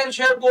লাইক এন্ড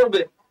শেয়ার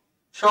করবে,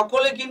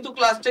 সকলে কিন্তু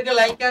ক্লাসটাকে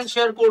লাইক এন্ড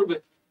শেয়ার করবে,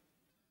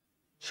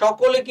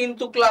 সকলে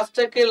কিন্তু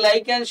ক্লাসটাকে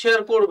লাইক এন্ড শেয়ার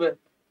করবে।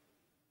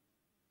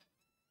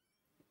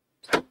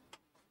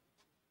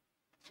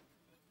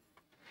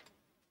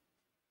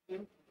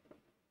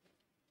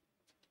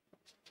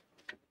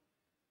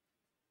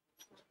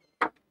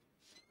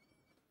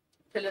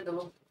 ফেলে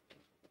দেবো,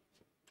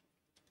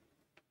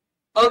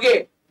 ওকে?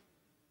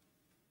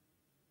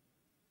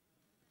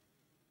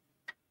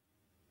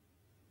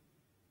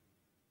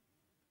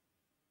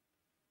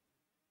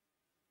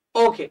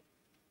 ওকে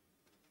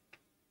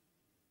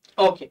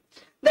ওকে,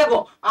 দেখো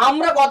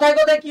আমরা কথায়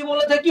কথায় কি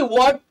বলে থাকি,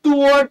 ওয়ার্ড টু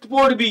ওয়ার্ড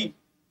পড়বি,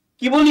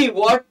 কি বলি,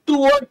 ওয়ার্ড টু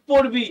ওয়ার্ড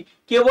পড়বি,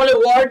 কে বলে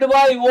ওয়ার্ড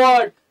বাই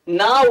ওয়ার্ড,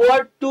 না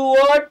ওয়ার্ড টু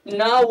ওয়ার্ড,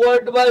 না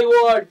word by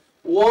word,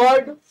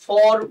 word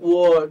for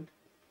word,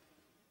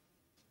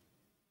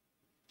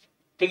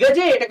 ঠিক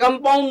আছে? এটা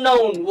compound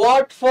noun,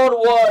 word for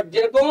word.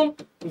 যেরকম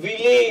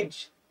ভিলেজ,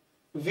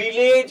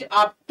 ভিলেজ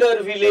আফটার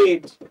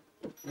ভিলেজ,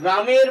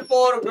 গ্রামের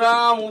পর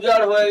গ্রাম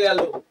উজাড় হয়ে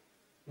গেল,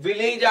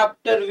 village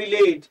after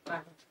village,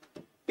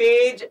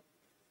 page,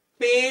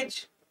 page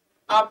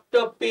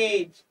after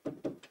page,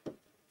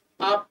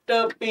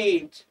 after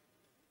page,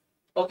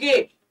 ওকে?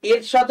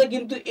 এর সাথে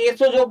কিন্তু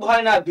এসও যোগ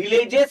হয় না,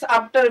 ভিলেজেস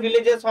আফটার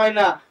ভিলেজেস হয়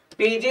না,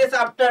 পেজেস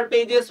আফটার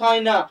পেজেস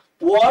হয় না,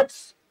 ওয়ার্ডস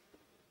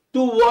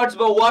টু ওয়ার্ডস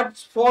বা ওয়ার্ডস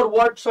ফর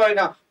ওয়ার্ডস হয়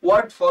না,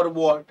 ওয়ার্ড ফর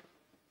ওয়ার্ড,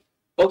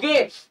 ওকে,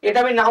 এটা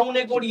আমি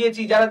নাউনে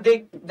করিয়েছি, যারা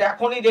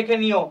দেখোনি দেখে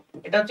নিও।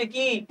 এটা হচ্ছে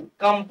কি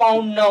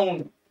কম্পাউন্ড নাউন।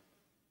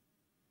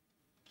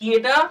 কি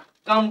এটা?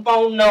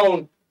 Compound noun.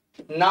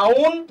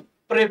 Noun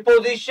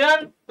preposition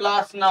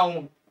plus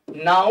noun,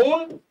 noun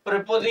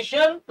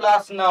preposition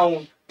plus noun,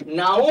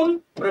 noun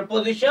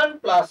preposition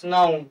plus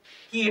noun.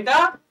 কি এটা?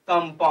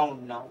 Compound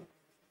noun.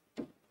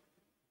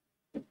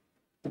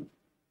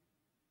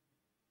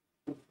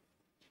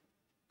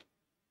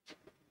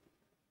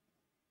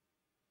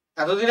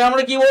 এতদিন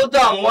আমরা কি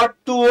বলতাম? ওয়ার্ড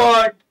টু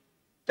ওয়ার্ড,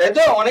 তাই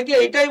তো? অনেকে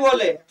এটাই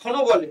বলে, এখনো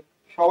বলে,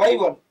 সবাই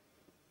বলে।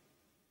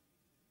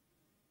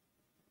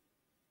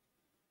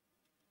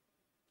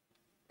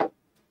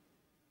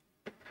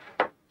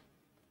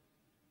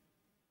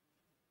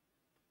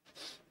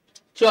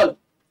 চলো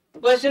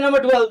question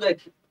number 12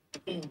 দেখি।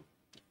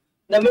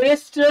 The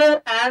minister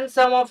and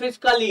some of his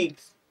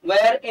colleagues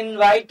were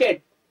invited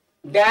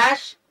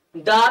dash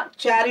the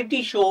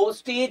charity show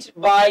staged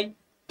by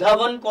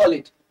Dhawan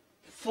College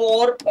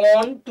for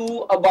on to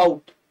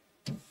about।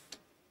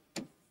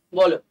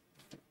 বলো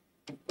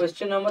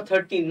question number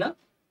 13 না?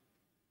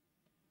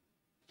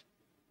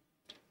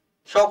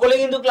 সকলে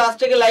কিন্তু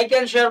ক্লাসটাকে লাইক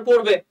এন্ড শেয়ার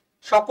করবে,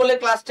 সকলে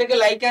ক্লাসটাকে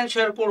লাইক এন্ড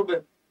শেয়ার করবে।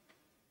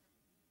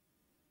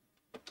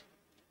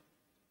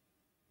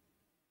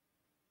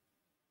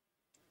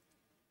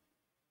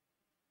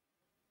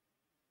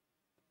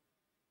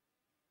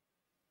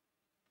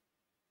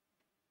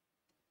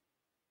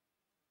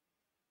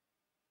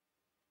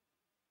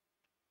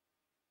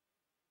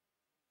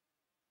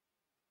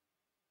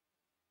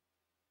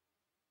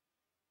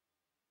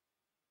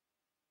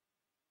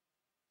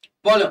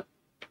 বলো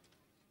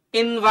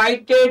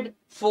invited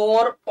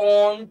for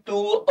on to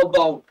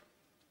about।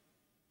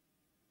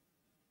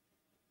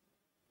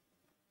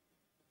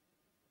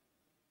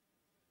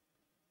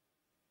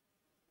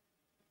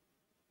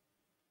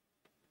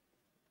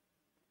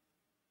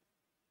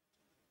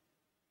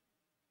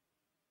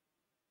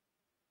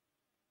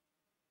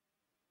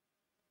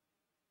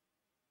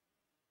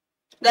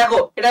 দেখো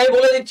এটা আমি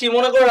বলে দিচ্ছি,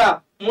 মনে করো না,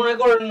 মনে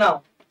করো না।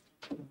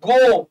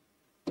 গো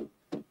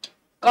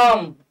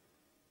কাম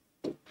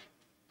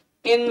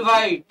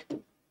invite,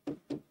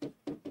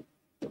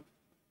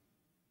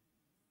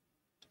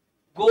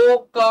 go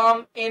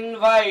come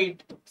invite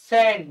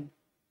send,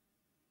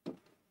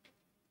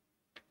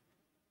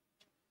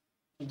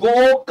 go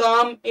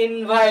come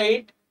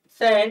invite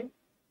send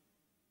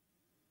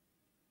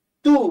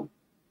to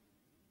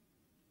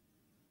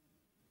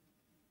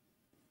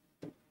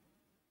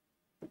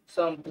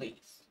some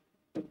place।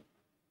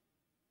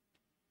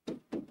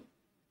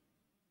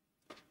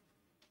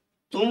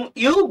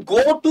 You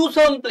go to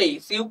some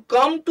place, you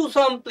come to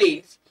some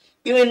place,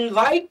 you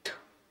invite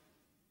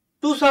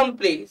to some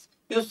place,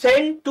 you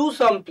send to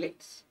some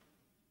place।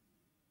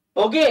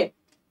 ওকে,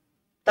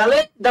 তাহলে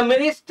the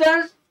minister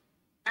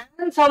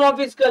and some of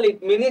his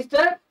colleagues,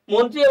 minister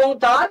মন্ত্রী এবং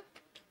তার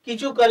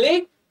কিছু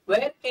colleague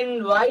were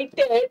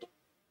invited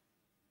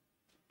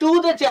to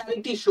the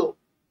charity show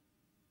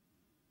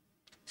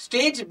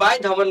staged by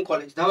Dhawan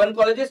College। Dhawan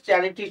কলেজের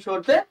charity show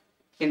তে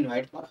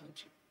invite করা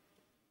হয়েছে।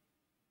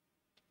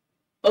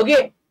 ওকে,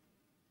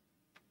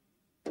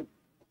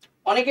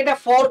 অনেকে এটা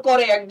ফর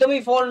করে,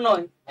 একদমই ফর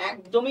নয়,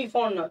 একদমই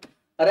ফর নয়।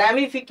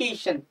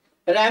 র্যামিফিকেশন,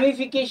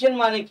 র্যামিফিকেশন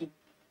মানে কি?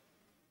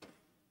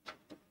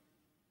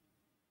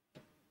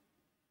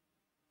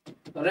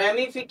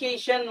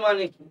 র্যামিফিকেশন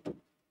মানে কি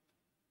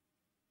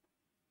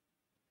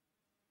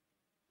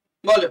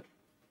বলো?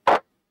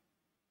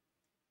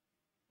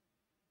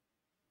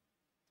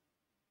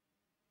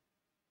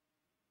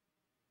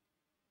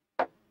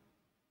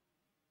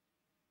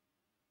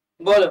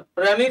 বলো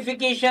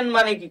র্যামিফিকেশন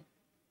মানে কি?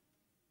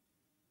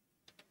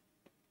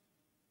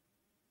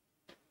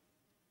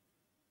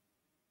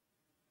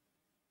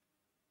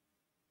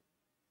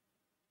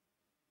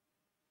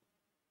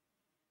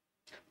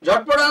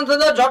 ঝটপট আনসার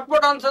দাও,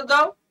 ঝটপট আনসার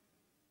দাও।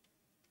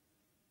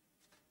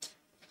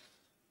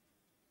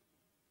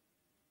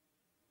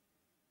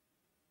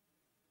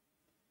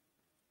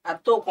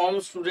 এত কম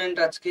স্টুডেন্ট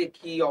আজকে,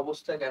 কি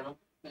অবস্থা, কেন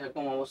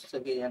এরকম অবস্থা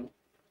কে জানে?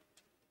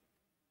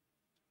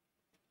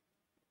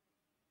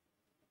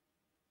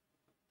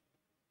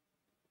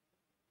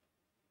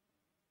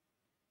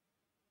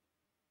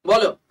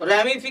 বলো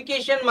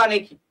র্যামিফিকেশন মানে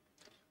কি?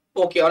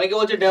 ওকে, অনেকে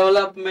বলছে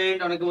ডেভেলপমেন্ট,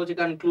 অনেকে বলছে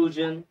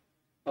কনক্লুশন।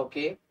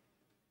 ওকে,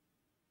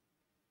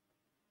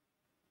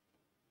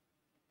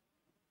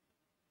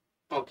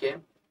 ওকে,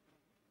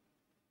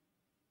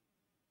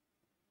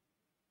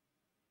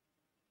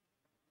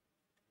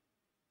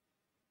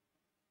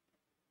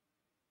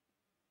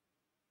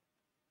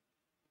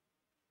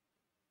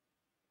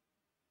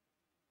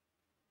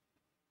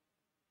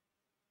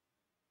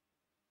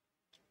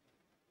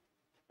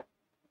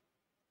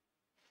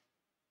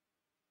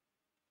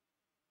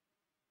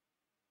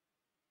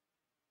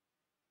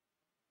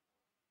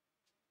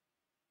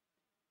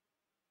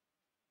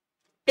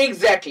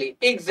 এক্স্যাক্টলি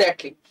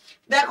এক্স্যাক্টলি।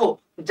 দেখো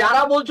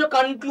যারা বলছো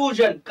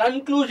কনক্লুশন,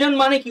 কনক্লুশন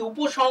মানে কি?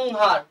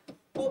 উপসংহার,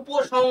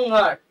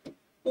 উপসংহার,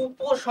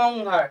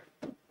 উপসংহার।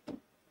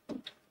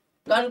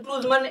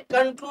 কনক্লুড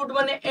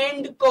মানে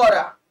এন্ড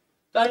করা,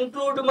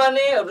 কনক্লুড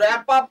মানে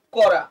র‍্যাপ আপ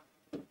করা,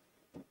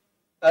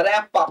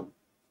 র‍্যাপ আপ।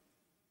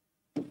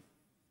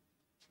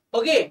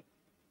 ওকে,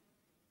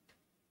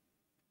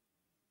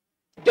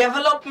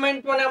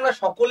 ডেভেলপমেন্ট মানে আমরা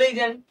সকলেই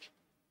জানি,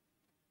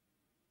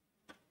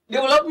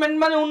 ডেভেলপমেন্ট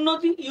মানে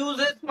উন্নতি,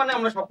 ইউজেস মানে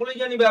আমরা সকলেই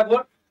জানি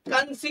ব্যবহার,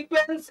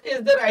 consequence is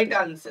the right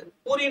answer,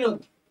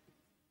 পরিণতি।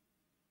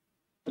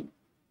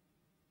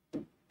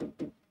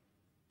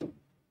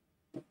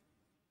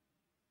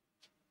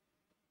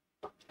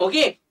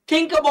 Okay,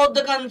 think about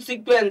the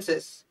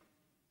consequences.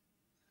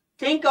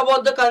 Think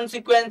about the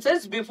consequences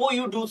before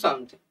you do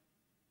something.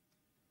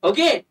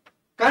 Okay,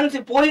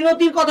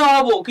 পরিণতির কথা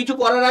ভাবো, কিছু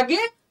করার আগে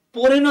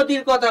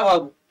পরিণতির কথা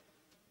ভাবো,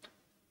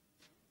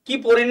 কি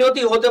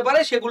পরিণতি হতে পারে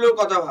সেগুলোর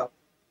কথা ভাবো।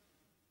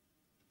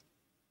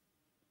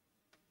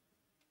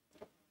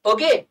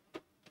 ওকে,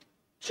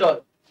 চল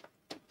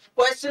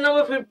question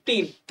number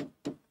 15,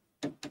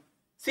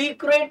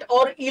 secret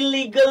or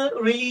illegal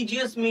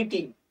religious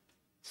meeting,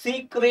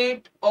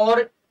 secret or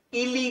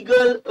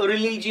illegal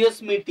religious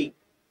meeting,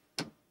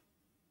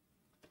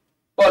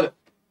 বলো।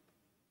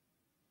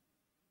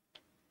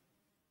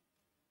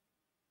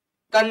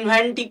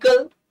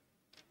 conventicle,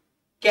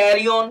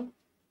 carry-on,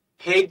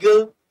 Hegel,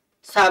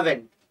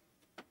 savant,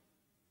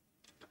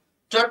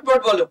 চটপট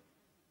বলো।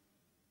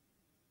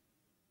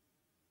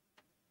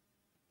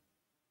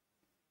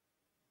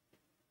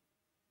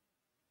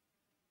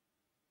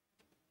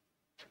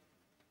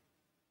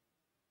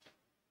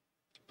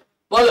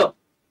 বলো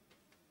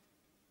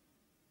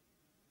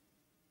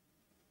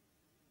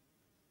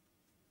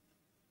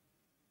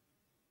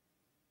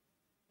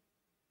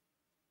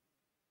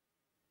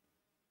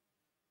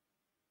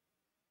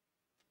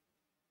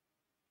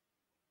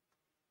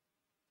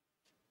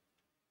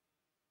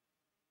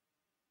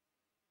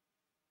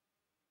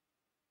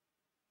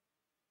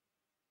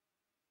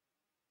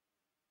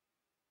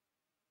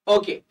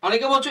ওকে,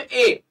 অনেকে বলছো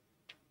এ।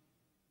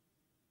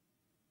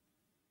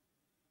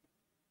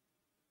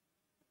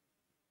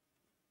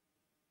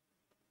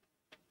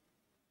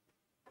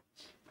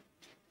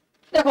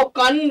 দেখো,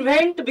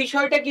 কনভেন্ট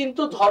বিষয়টা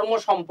কিন্তু ধর্ম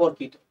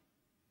সম্পর্কিত,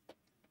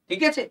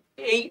 ঠিক আছে,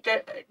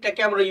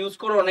 এইটাকে আমরা ইউজ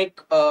করে অনেক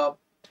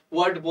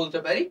ওয়ার্ড বলতে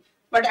পারি,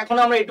 বাট এখন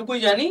আমরা এটুকুই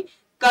জানি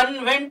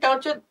কনভেন্টটা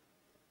হচ্ছে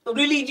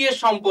রিলিজিয়াস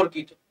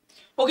সম্পর্কিত।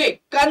 ওকে,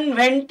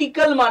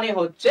 কনভেন্টিকল মানে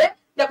হচ্ছে,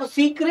 দেখো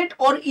secret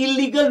or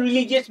illegal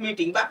religious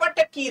meeting,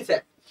 ব্যাপারটা কি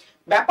স্যার?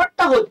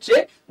 ব্যাপারটা হচ্ছে,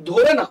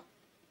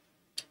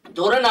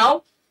 ধরে নাও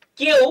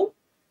কেউ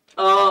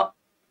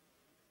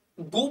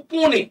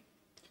গোপনে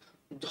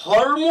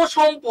ধর্ম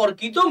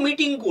সম্পর্কিত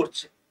মিটিং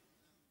করছে,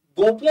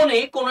 গোপনে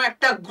কোন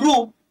একটা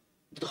গ্রুপ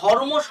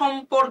ধর্ম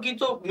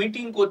সম্পর্কিত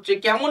মিটিং করছে।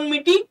 কেমন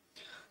মিটিং?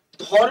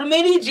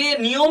 ধর্মেরই যে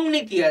নিয়ম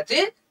নীতি আছে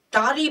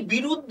তারই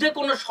বিরুদ্ধে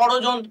কোনো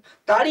ষড়যন্ত্র,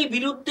 তারই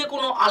বিরুদ্ধে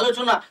কোনো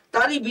আলোচনা,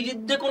 তারই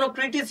বিরুদ্ধে কোনো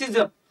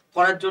ক্রিটিসিজম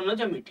করার জন্য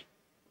যে মিটিং।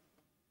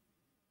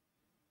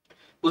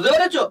 বুঝতে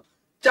পেরেছো?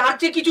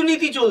 চার্চে কিছু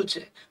নীতি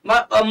চলছে বা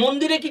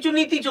মন্দিরে কিছু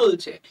নীতি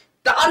চলছে,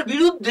 তার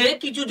বিরুদ্ধে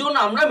কিছু জন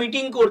আমরা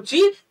মিটিং করছি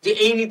যে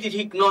এই নীতি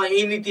ঠিক নয়,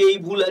 এই নীতি এই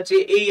ভুল আছে,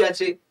 এই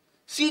আছে,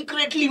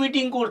 সিক্রেটলি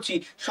মিটিং করছি,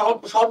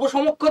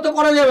 সর্বসমক্ষ তো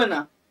করা যাবে না,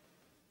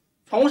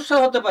 সমস্যা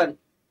হতে পারে।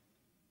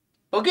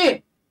 ওকে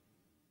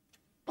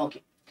ওকে,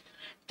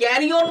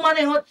 ক্যারি অন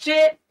মানে হচ্ছে,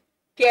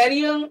 carry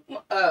on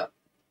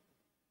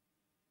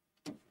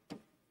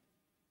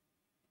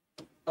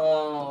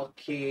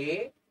okay,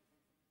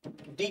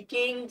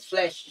 decaying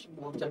flash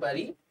বলতে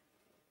পারি,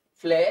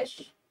 ফ্লেশ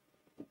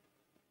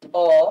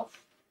অফ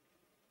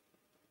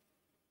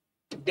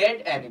ডেড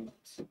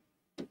অ্যানিমালস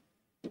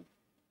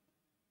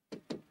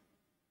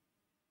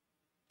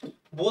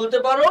বলতে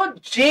পারো,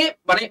 যে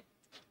মানে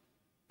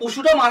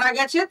পশুটা মারা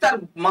গেছে, তার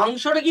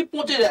মাংসটা কি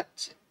পচে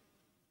যাচ্ছে,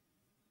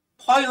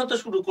 ক্ষয় হতে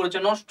শুরু করেছে,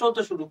 নষ্ট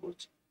হতে শুরু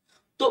করছে।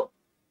 তো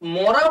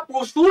মরা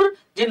পশুর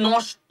যে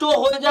নষ্ট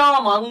হয়ে যাওয়া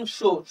মাংস,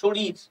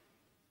 শরীর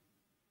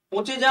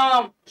পচে যাওয়া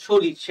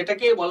শরীর,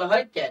 সেটাকে বলা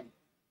হয় ক্যারি,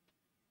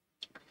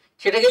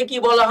 সেটাকে কি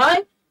বলা হয়?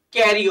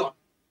 Carry on.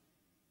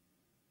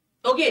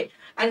 Okay,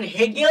 and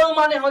Hegel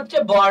মানে হচ্ছে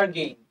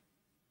বার্গেইন,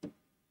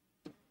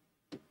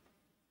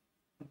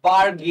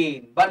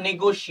 বার্গেইন বা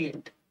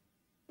নেগোশিয়েট,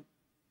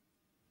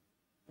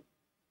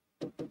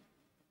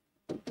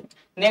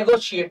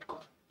 নেগোশিয়েট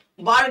করা,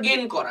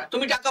 বার্গেন করা।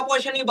 তুমি টাকা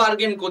পয়সা নিয়ে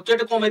বার্গেন করছো,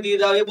 এটা কমে দিয়ে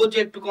দাও, এ বলছে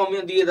একটু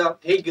কমে দিয়ে দাও,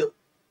 হেগেল।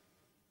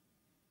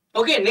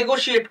 ওকে,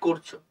 নেগোশিয়েট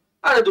করছো,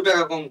 আরে 2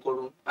 টাকা কম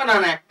করুন, না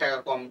না 1 টাকা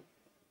কম,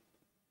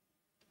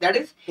 দ্যাট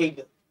ইজ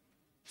হেগেল।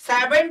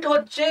 সাভেন্ট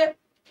হচ্ছে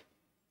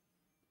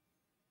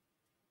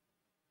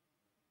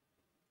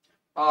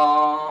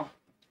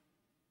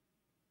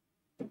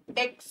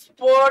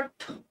expert,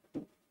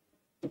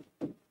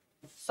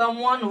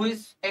 someone who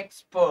is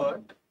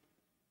expert,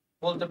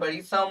 বলতে পারি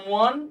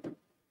someone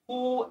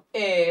who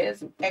is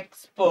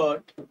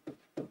expert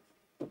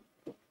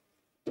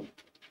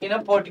in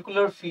a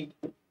particular field,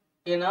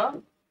 in a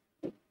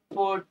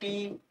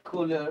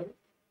particular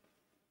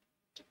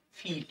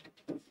field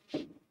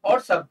or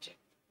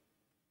subject,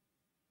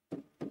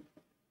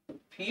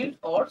 field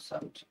or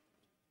subject,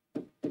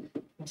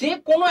 যে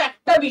কোনো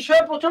একটা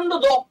বিষয়ে প্রচন্ড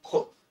দক্ষ,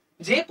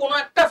 যে কোনো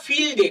একটা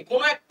ফিল্ডে,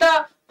 কোনো একটা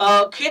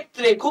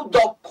ক্ষেত্রে খুব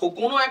দক্ষ,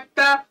 কোনো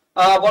একটা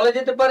বলা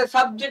যেতে পারে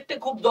সাবজেক্টে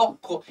খুব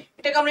দক্ষ,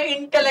 এটাকে আমরা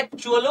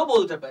ইন্টেলেকচুয়ালও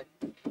বলতে পারি।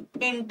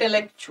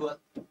 ইন্টেলেকচুয়াল,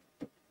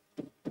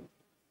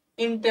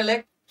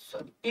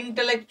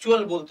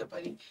 ইন্টেলেকচুয়াল বলতে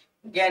পারি,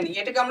 জ্ঞানী।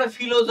 এটাকে আমরা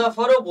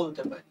ফিলোজফারও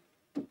বলতে পারি,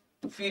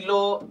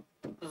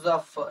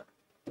 ফিলোজফার।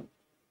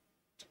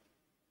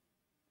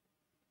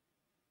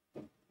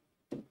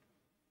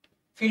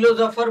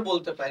 ফিলোজফার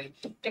বলতে পারি,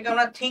 এটাকে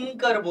আমরা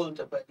থিঙ্কার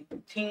বলতে পারি,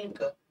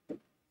 থিঙ্কার।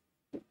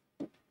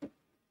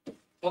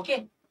 ওকে,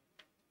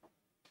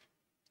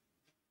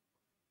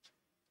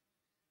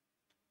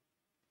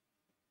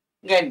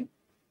 জ্ঞানী।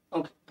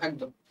 ওকে,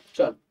 একদম।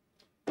 চল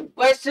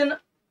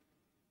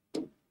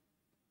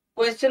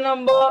question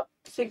number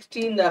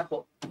 16 দেখো,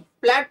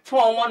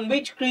 platform on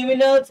which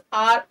criminals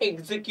are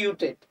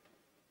executed,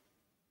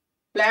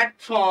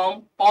 platform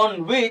on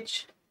which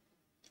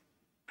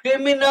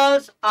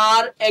criminals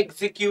are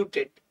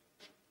executed,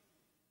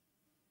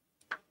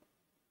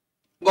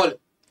 বলো।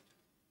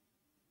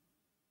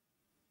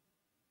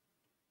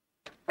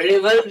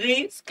 rivalry,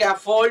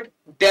 scaffold,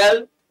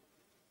 delve,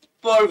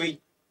 purvey।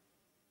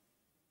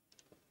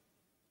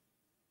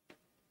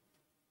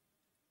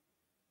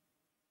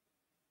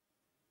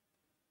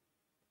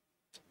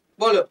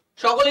 বলো,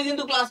 সকলে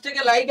কিন্তু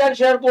ক্লাসটাকে লাইক এন্ড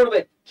শেয়ার করবে,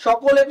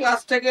 সকলে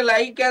ক্লাসটাকে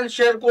লাইক এন্ড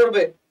শেয়ার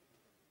করবে।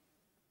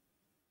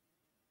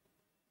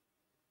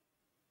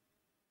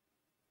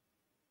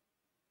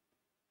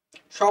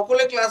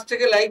 সকলে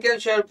ক্লাসটাকে লাইক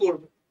এন্ড শেয়ার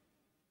করবে।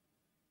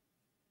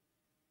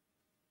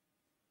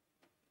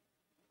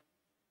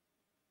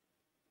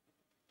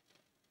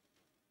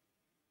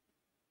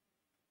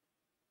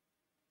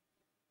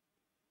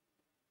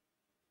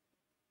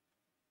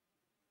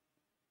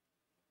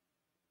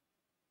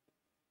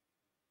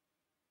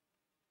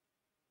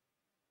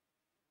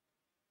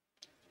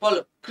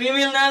 বলো,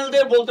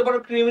 ক্রিমিনালদের বলতে পারো,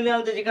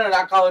 ক্রিমিনালদের যেখানে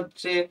রাখা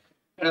হচ্ছে,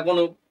 এটা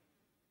কোনো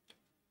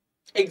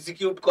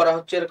এক্সিকিউট করা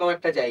হচ্ছে এরকম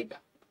একটা জায়গা,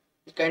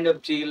 কাইন্ড অফ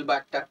জেল বা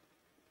একটা।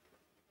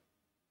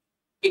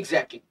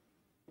 Exactly,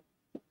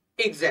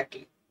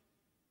 exactly.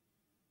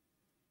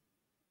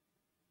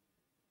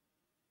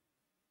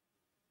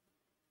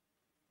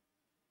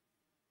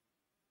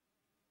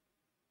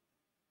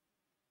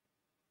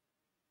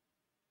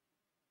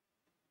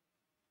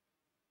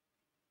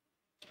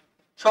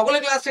 সকলে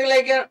ক্লাস থেকে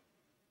লাইক,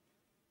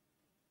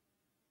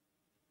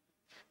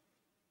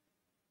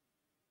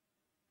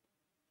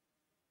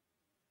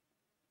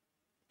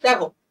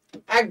 দেখো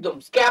একদম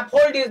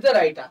scaffold is the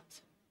right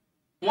answer,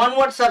 one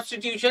word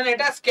substitution,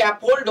 এটা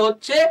স্ক্যাফোল্ড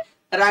হচ্ছে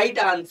রাইট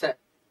আনসার।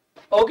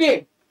 ওকে,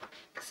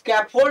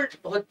 স্ক্যাফোল্ড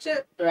হচ্ছে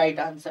রাইট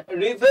আনসার।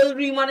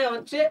 রিভেলরি মানে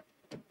হচ্ছে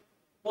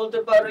বলতে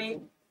পারি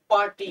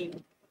পার্টি,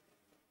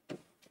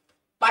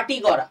 পার্টি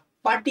করা,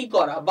 পার্টি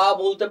করা, বা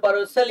বলতে পারো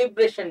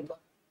সেলিব্রেশন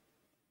করা,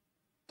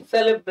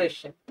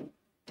 সেলিব্রেশন।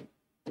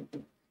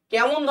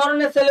 কেমন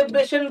ধরনের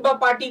সেলিব্রেশন বা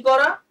পার্টি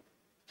করা?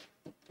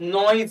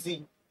 নয়েজি,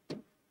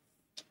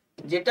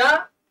 যেটা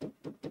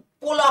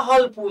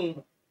কোলাহলপূর্ণ,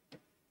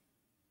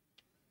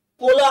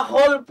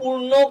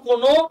 কোলাহলপূর্ণ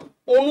কোন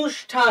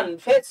অনুষ্ঠান,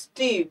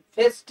 ফেস্টিভ,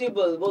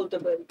 ফেস্টিভ্যাল বলতে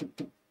পারি,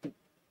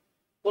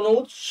 কোন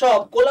উৎসব,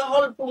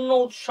 কোলাহলপূর্ণ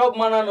উৎসব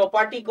মানানো,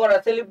 পার্টি করা,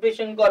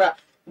 সেলিব্রেশন করা,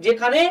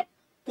 যেখানে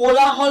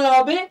কোলাহল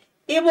হবে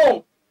এবং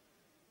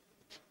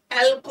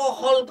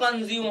অ্যালকোহল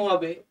কনজিউম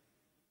হবে,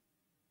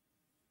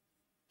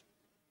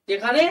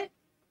 যেখানে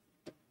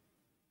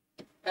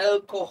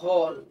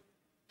অ্যালকোহল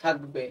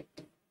থাকবে,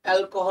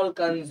 অ্যালকোহল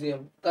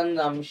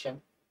কনজাম্পশন।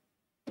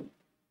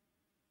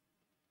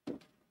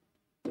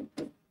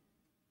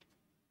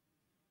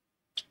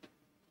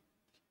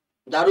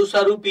 দারু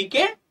সারু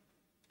পিকে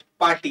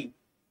পার্টি।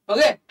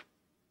 ওকে,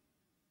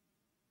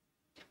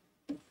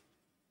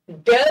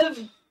 ডেলভ,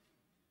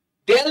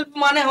 ডেলভ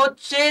মানে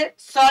হচ্ছে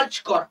সার্চ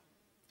করা,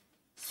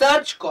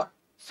 সার্চ কর,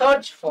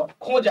 সার্চ ফর,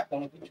 খোঁজা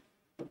কোনো কিছু,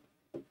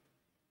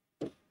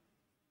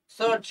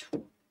 সার্চ ফর।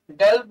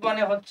 ডেলভ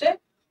মানে হচ্ছে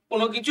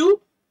কোনো কিছু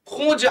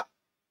খোঁজা।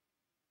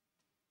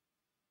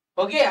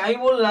 ওকে, আমি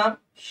বললাম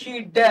she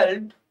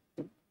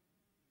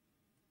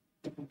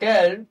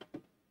delved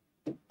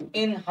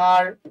in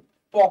her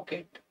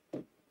pocket,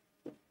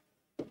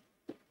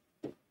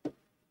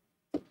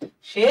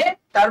 সে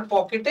তার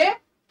পকেটে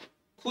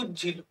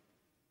খুঁজছিল,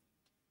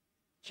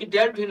 she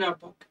delved in her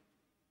pocket,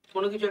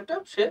 কোনো কিছু একটা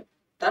সে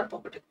তার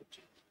পকেটে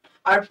খুঁজছিল।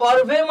 আর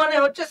পারভে মানে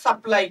হচ্ছে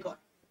সাপ্লাই কর,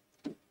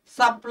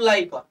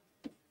 সাপ্লাই কর,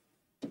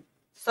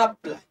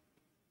 সাপ্লাই,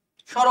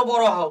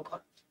 সরবরাহ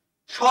কর,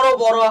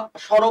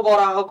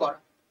 সরবরাহ কর।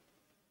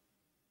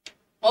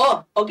 ও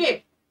ওকে,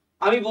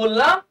 আমি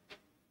বললাম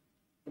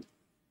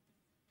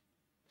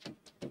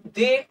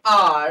they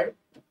are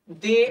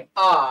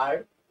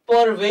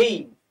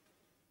purveying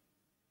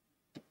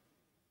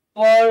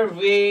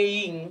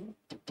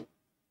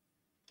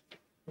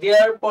they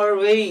are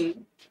purveying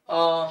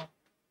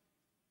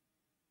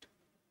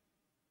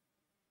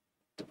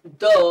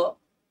the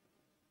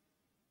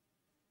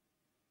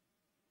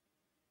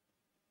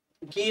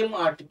game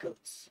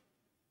articles,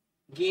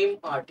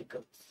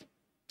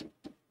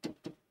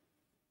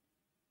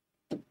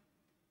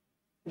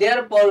 they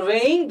are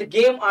purveying the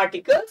game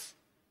articles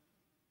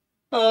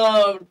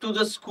to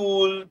the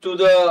school, to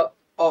the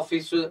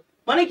office.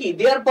 মানে কি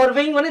they are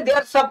purveying মানে they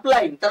are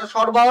supplying, তারা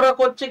সরবরাহ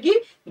করছে কি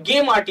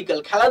গেম আর্টিকেল,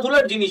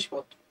 খেলাধুলার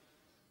জিনিসপত্র,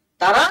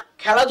 তারা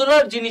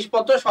খেলাধুলার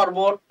জিনিসপত্র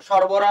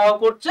সরবরাহ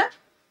করছে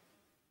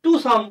টু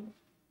সাম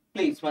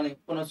প্লেস, মানে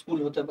কোন স্কুল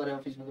হতে পারে,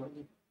 অফিস হতে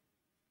পারে,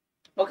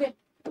 ওকে,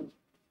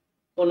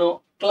 কোন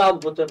ক্লাব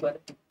হতে পারে।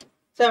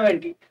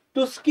 70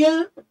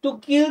 to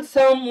kill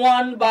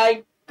someone by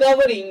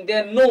covering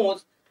their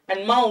nose and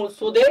mouth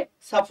so they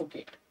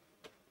suffocate,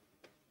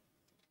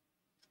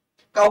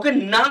 কাউকে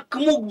নাক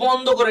মুখ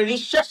বন্ধ করে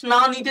নিঃশ্বাস না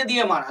নিতে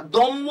দিয়ে মারা,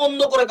 দম বন্ধ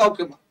করে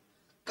কাউকে মারা,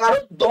 কারো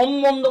দম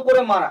বন্ধ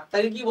করে মারা,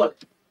 তাকে কি বলে?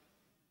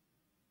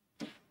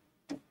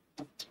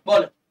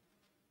 বলো।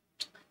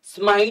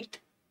 স্মাইট,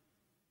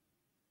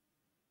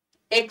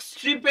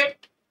 এক্সট্রিপেট,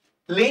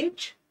 লিঞ্চ,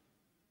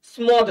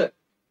 স্মদার।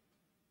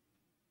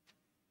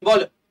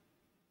 বলো।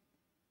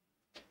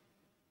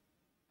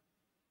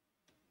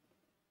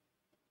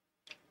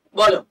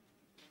 বলো।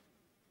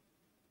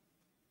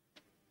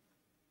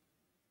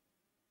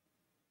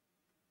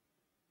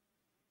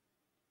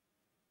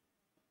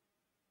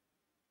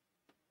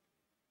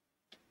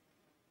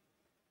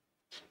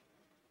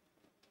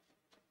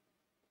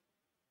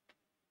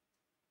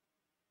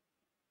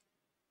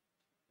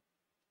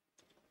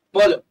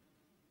 বলো।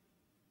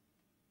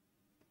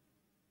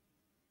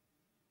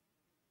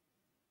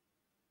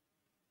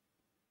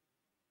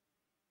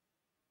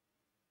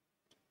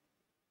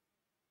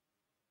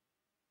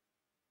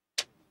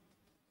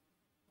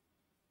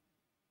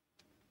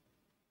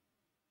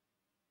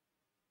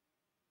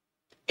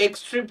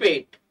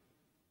 এক্সট্রিপেট,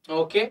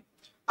 ওকে,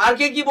 আর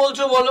কে কি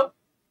বলছো বলো?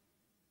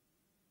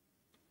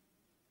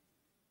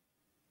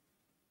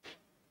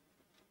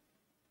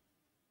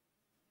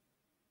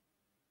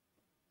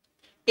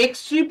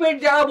 এক্সট্রিপেট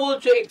যারা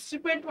বলছো,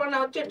 এক্সট্রিপেট মানে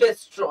হচ্ছে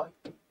ডেস্ট্রয়,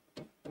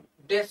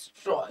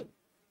 ডেস্ট্রয়,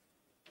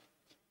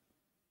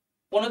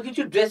 কোনো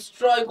কিছু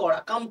ডেস্ট্রয় করা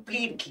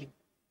কমপ্লিটলি,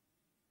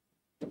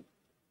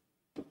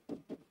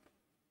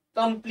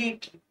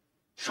 কমপ্লিটলি,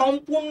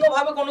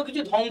 সম্পূর্ণভাবে কোনো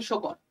কিছু ধ্বংস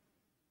কর,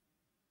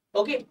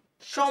 ওকে,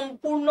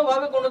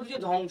 সম্পূর্ণভাবে কোনো কিছু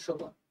ধ্বংস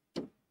কর,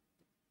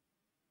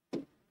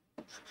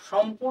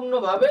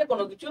 সম্পূর্ণভাবে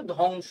কোনো কিছু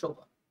ধ্বংস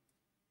কর।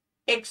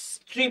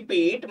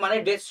 এক্সট্রিপেট মানে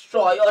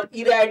ডেস্ট্রয় অর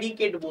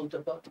ইরাডিকেট বলতে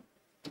পারো,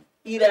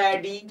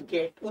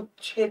 ইরাডিকেট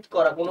উচ্ছেদ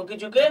করা, কোনো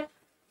কিছুকে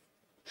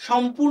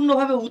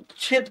সম্পূর্ণভাবে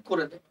উচ্ছেদ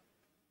করে দেয়,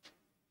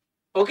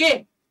 ওকে,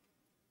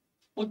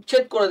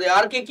 উচ্ছেদ করে দেয়।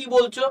 আর কে কি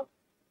বলছো?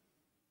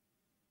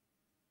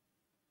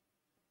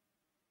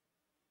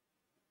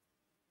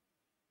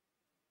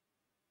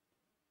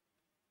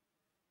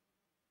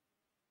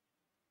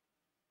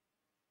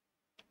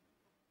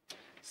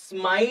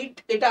 স্মাইট,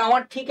 এটা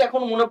আমার ঠিক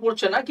এখন মনে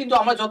পড়ছে না, কিন্তু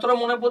আমার যতটা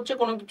মনে পড়ছে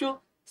কোনো কিছু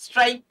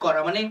স্ট্রাইক করা,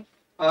 মানে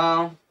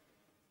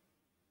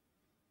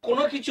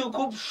কোনো কিছু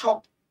খুব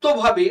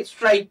শক্তভাবে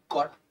স্ট্রাইক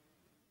করা,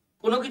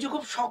 কোনো কিছু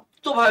খুব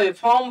শক্তভাবে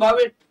ফার্ম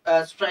ভাবে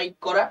স্ট্রাইক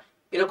করা,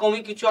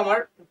 এরকমই কিছু আমার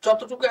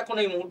যতটুকু এখন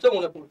এই মুহূর্তে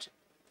মনে পড়ছে,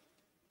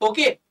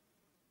 ওকে।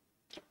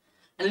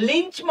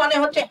 লিঞ্চ মানে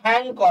হচ্ছে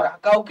হ্যাং করা,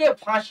 কাউকে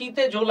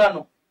ফাঁসিতে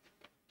ঝোলানো,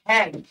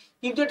 হ্যাং,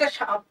 কিন্তু এটা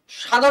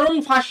সাধারণ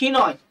ফাঁসি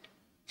নয়,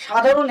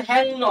 সাধারণ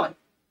হ্যাং নয়,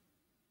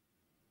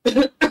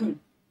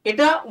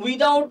 এটা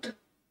without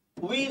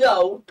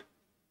without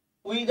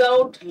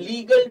without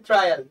legal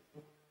trial,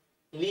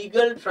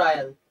 legal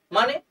trial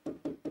মানে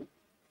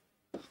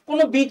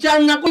কোনো বিচার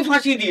না করে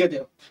ফাঁসি দিয়ে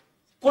দেও,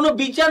 কোনো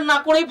বিচার না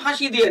করেই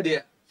ফাঁসি দিয়ে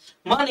দেয়া,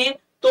 মানে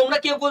তোমরা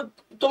কেউ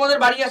তোমাদের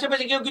বাড়ির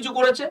আশেপাশে কেউ কিছু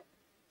করেছে,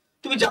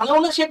 তুমি জানো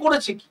না সে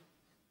করেছে কি,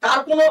 তার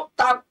কোনো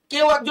তার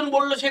কেউ একজন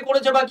বললো সে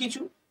করেছে বা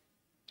কিছু,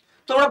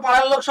 তোমরা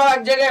পাড়ার লোক সব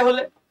এক জায়গায়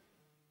হলে,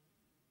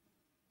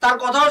 তার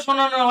কথাও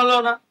শোনানো হলো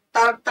না,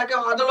 তাকে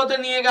আদালতে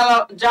নিয়ে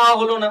যাওয়া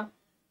হলো না,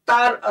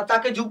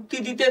 তাকে যুক্তি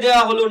দিতে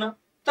দেওয়া হলো না,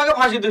 তাকে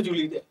ফাঁসিতে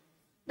ঝুলিয়ে দেয়,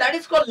 that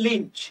is called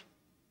Lynch,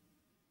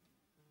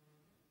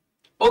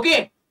 okay.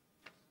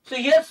 So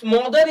here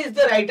স্মদার is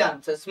the right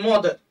answer.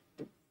 স্মদার,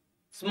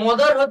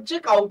 স্মদার হচ্ছে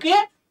কাউকে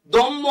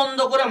দম বন্ধ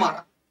করে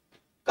মারা,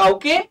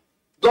 কাউকে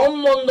দম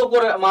বন্ধ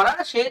করে মারা,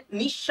 সে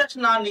নিঃশ্বাস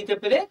না নিতে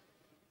পেরে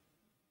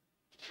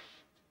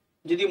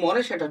যদি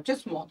মরে, সেটা হচ্ছে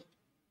স্মদার,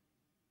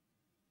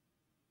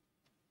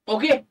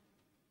 ওকে।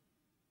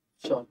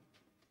 চল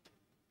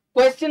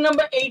কোয়েশ্চেন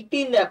নাম্বার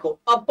 18 দেখো,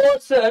 a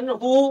person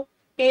who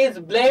is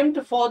blamed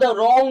for the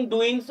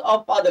wrongdoings of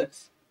others,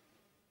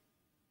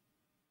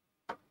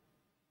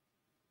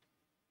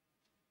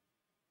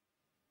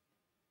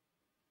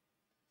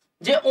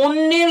 যে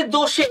অন্যের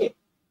দোষে,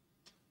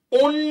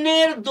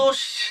 অন্যের দোষ,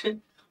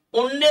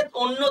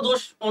 অন্য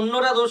দোষ,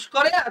 অন্যরা দোষ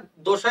করে আর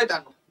দোষ হয়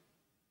তার,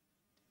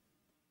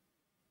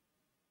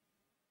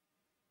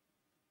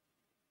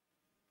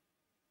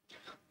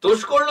 দোষ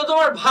করলো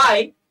তোমার ভাই,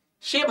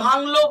 সে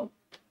ভাঙলো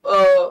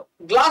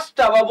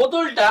গ্লাসটা বা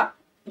বোতলটা,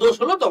 দোষ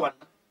হলো তোমার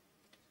না,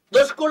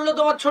 দোষ করলো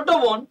তোমার ছোট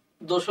বোন,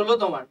 দোষ হলো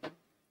তোমার না।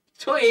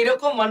 তো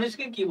এইরকম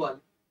মানুষকে কি বলে?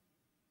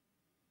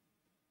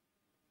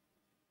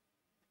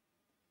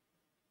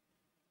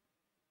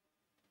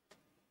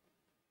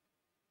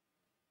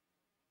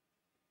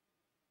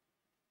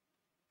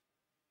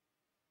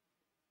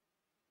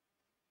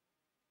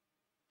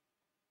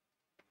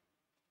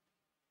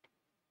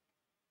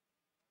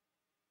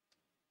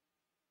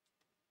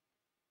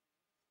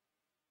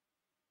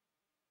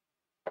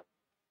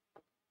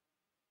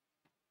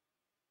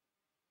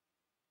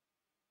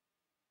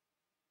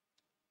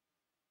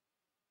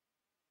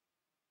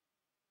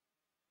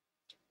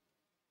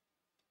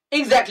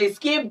 Exactly,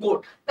 escape goat.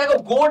 দেখো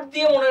গোট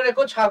দিয়ে মনে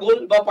রেখো ছাগল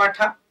বা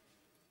পাঠা,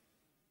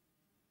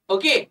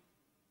 ওকে,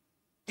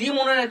 দিয়ে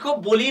মনে রেখো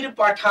বলির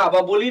পাঠা বা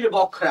বলির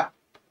বখরা।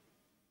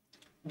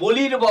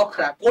 বলির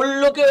বখরা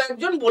করলো কেউ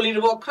একজন, বলির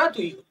বখরা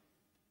তুই।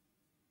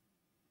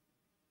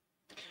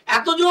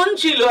 এতজন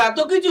ছিল, এত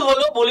কিছু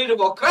হলো, বলির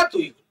বখরা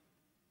তুই।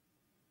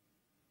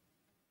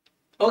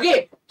 ওকে,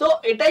 তো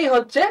এটাই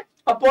হচ্ছে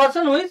a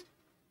person who is,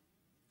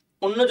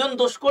 অন্যজন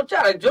দোষ করছে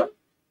আরেকজন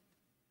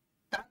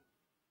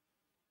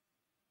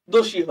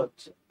দোষী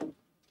হচ্ছে।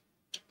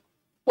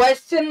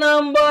 কোয়েশ্চেন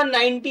নাম্বার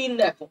 19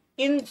 দেখো,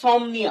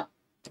 insomnia.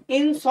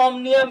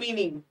 Insomnia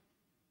meaning,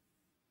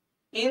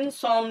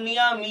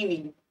 insomnia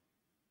meaning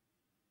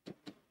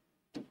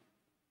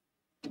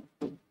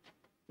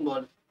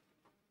বল।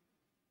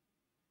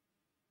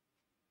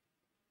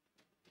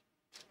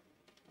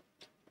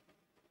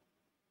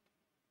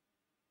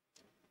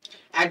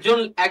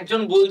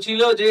 একজন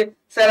বলছিল যে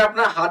স্যার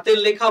আপনার হাতের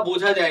লেখা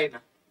বোঝা যায় না।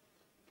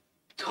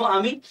 তো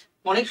আমি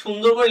অনেক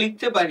সুন্দর করে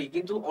লিখতে পারি,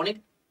 কিন্তু অনেক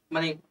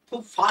মানে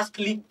খুব ফাস্ট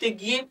লিখতে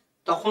গিয়ে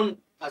তখন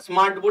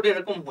স্মার্ট বোর্ডে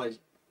এরকম হয়ে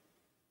যায়।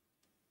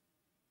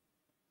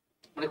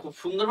 মানে খুব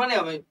সুন্দর, মানে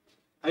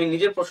আমি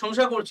নিজের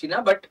প্রশংসা করছি না,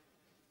 বাট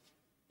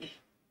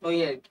ওই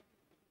আর কি।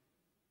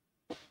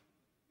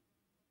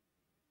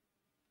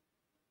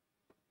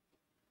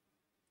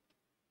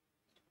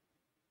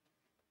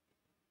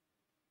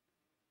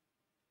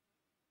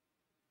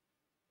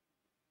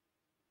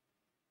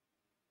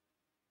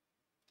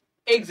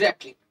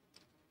 এক্স্যাক্টলি,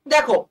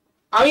 দেখো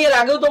আমি এর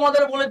আগেও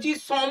তোমাদের বলেছি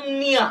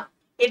সমনিয়া,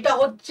 এটা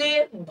হচ্ছে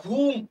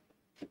ঘুম,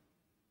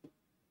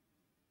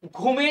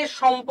 ঘুমের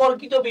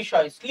সম্পর্কিত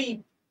বিষয়, স্লিপ।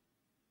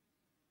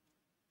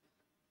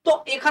 তো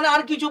এখানে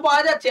আর কিছু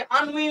পাওয়া যাচ্ছে,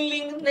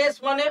 আনউইলিংনেস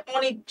মানে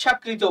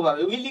অনিচ্ছাকৃত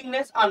ভাবে,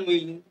 উইলিংনেস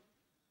আনউইলিং।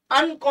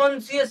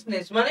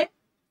 আনকনসিয়াসনেস মানে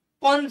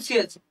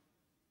কনসিয়াস,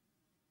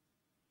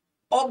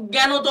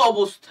 অজ্ঞানত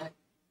অবস্থায়,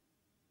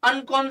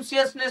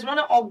 আনকনসিয়াসনেস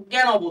মানে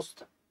অজ্ঞান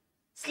অবস্থা।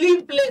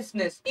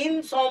 স্লিপলেসনেস,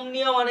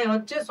 ইনসমনিয়া মানে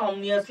হচ্ছে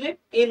সমনিয়া স্লিপ,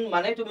 ইন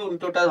মানে তুমি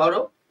উল্টোটা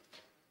ধরো,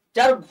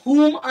 যার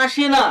ঘুম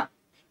আসে না,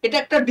 এটা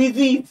একটা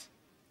ডিজিজ,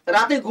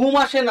 রাতে ঘুম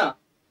আসে না,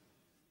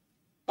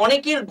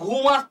 অনেকের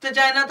ঘুম আসতে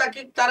চায় না,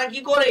 তারা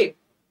কি করে,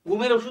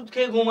 ঘুমের ওষুধ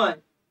খেয়ে ঘুমায়,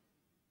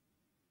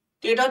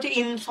 এটা হচ্ছে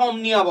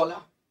ইনসমনিয়া বলা।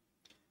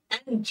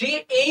 যে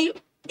এই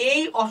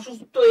এই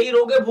অসুস্থ, এই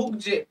রোগে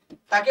ভুগছে,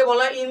 তাকে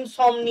বলা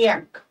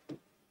ইনসমনিয়াক,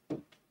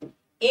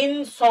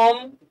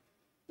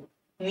 ইনসমনিয়াক,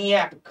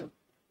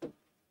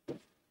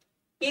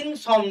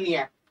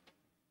 ইনসমনিয়াক।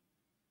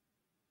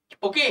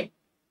 ওকে,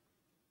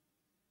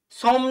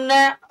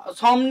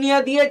 সমনিয়া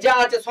দিয়ে যা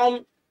আছে,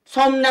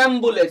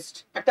 সমন্যাম্বুলিস্ট,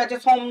 একটা আছে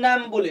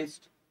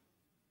সমন্যাম্বুলিস্ট,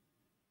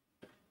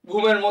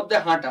 ঘুমের মধ্যে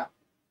হাঁটা।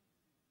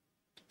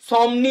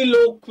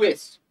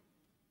 সমনিলোকুইস্ট,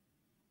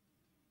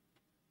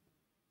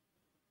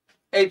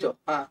 এই তো,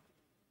 হ্যাঁ,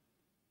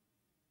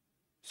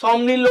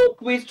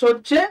 সমনিলোকুইস্ট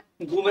হচ্ছে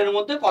ঘুমের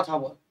মধ্যে কথা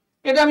বল।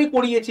 এটা আমি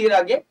পড়িয়েছি এর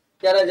আগে,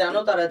 যারা জানো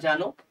তারা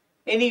জানো।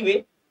 এনিওয়ে,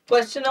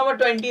 কোয়েশ্চেন নাম্বার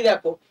 20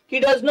 দেখো, he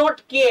does not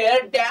care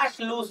dash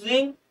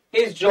losing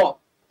his job.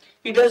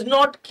 He does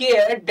not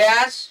care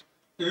dash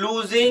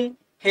losing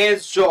his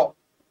job.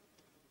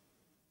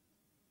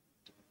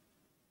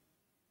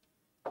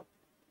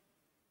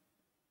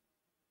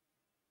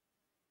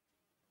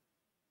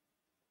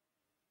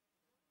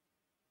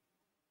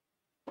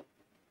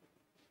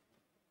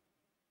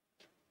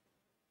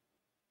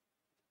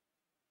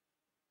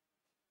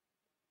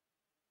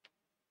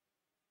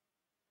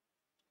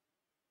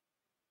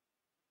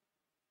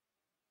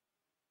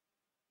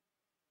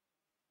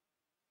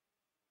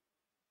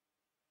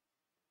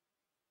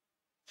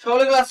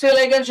 সকলে ক্লাস থেকে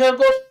লাইক এন্ড শেয়ার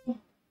করো,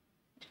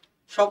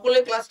 সকলে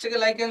ক্লাস থেকে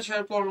লাইক এন্ড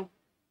শেয়ার করো।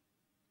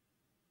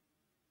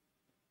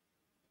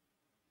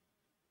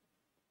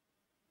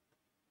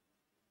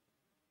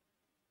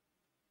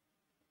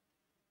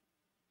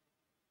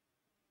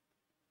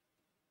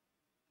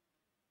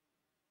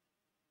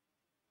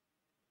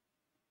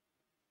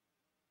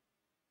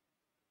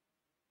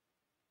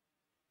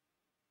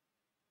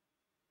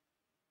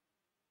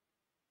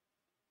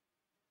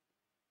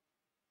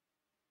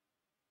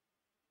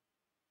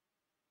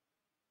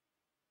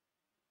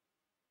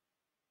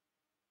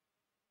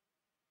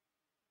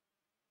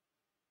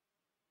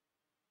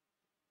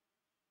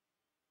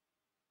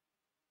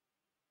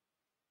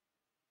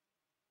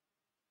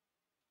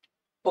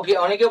 ওকে,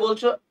 অনেকে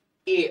বলছো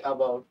এ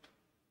অ্যাবাউট,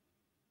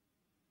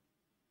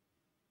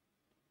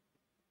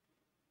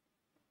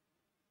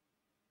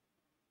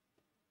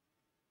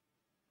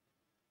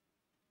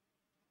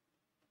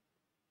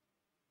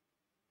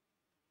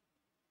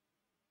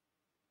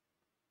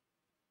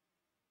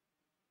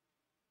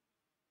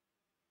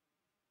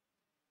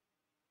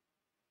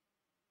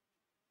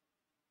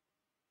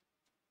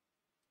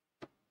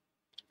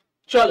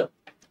 চলো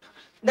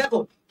দেখো,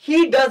 হি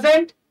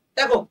ডাজেন্ট,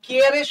 দেখো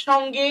কেয়ারের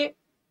সঙ্গে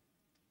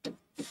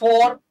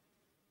ফর,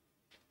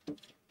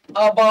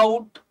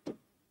 অ্যাবাউট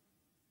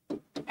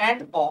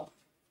এন্ড অফ,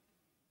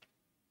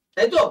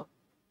 তাই তো।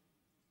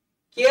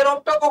 কেয়ার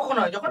অফটা কখন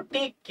হয়, যখন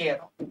take care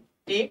of,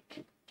 take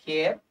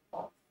care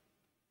of.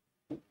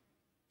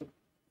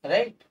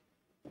 Right?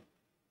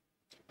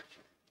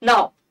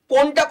 নাও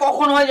কোনটা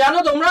কখন হয় জানো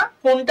তোমরা?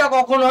 কোনটা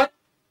কখন হয়?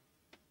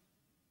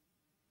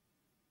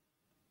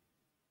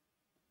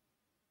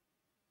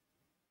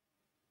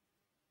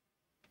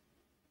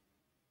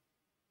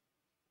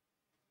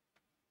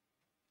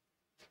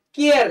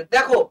 কেয়ার,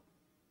 দেখো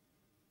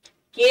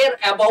কেয়ার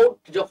অ্যাবাউট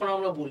যখন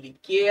আমরা বলি,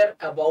 care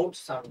about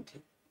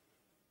something,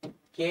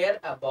 care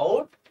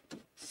about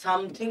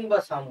something বা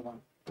সামওয়ান,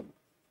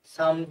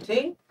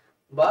 সামথিং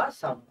বা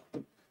সামওয়ান,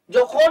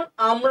 যখন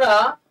আমরা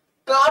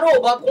কারো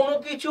বা কোনো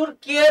কিছুর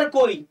কেয়ার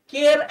করি,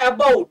 কেয়ার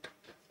অ্যাবাউট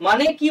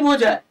মানে কি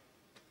বোঝায়?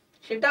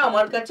 সেটা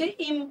আমার কাছে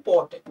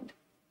ইম্পর্টেন্ট,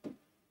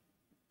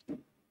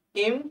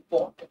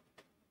 ইম্পর্টেন্ট,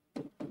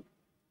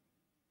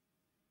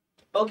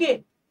 ওকে,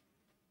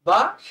 বা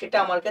সেটা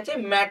আমার কাছে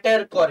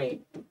ম্যাটার করে।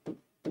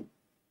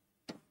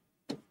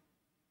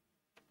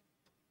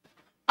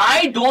 I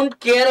don't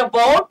care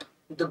about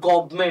the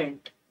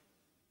government,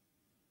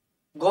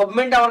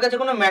 government আমার কাছে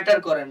কোনো ম্যাটার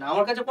করে না,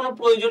 আমার কাছে কোনো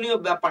প্রয়োজনীয়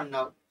ব্যাপার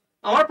না,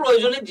 আমার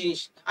প্রয়োজনের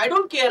জিনিস। I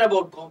don't care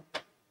about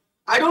government,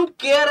 I don't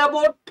care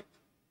about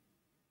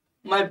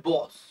my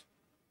boss,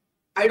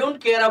 I don't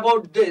care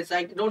about this,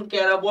 I don't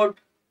care about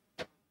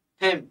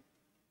him,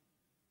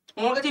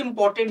 আমার কাছে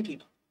ইম্পর্টেন্ট কি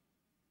না,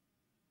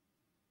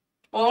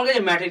 আমার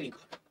কাছে ম্যাটারই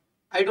করে,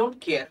 I don't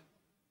care।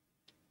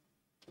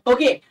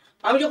 ওকে,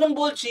 আমি যখন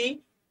বলছি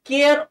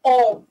care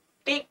of,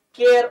 take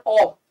care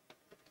of,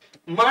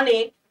 মানে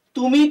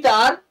তুমি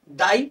তার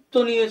দায়িত্ব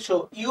নিয়েছো,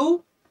 you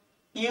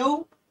you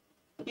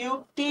you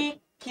take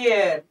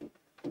care,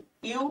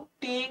 you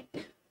take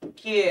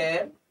care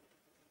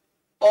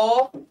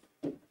of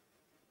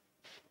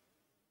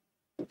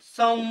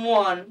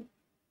someone,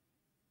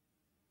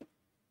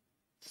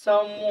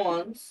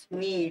 someone's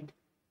need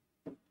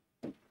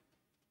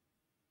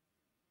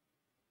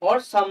or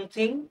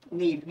something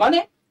need, মানে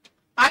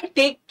I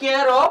take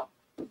care of,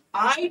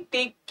 I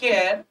take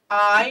care,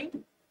 I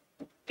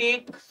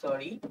take,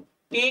 sorry,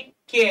 take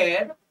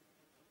care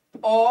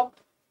of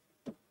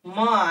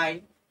my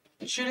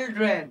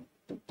children,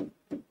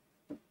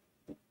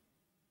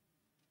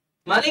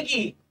 মানে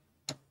কি?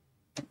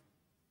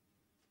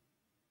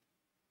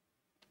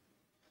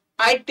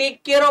 I take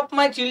care of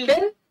my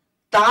children,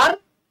 তার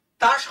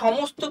তার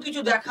সমস্ত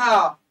কিছু দেখা,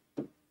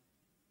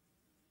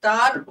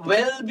 তার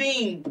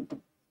wellbeing,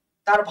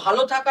 তার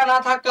ভালো থাকা না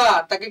থাকা,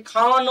 তাকে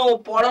খাওয়ানো,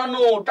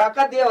 পড়ানো,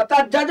 টাকা দেওয়া,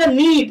 তার যা যা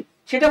নিড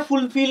সেটা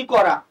ফুলফিল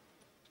করা,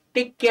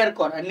 টেক কেয়ার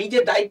করা, নিজে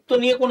দায়িত্ব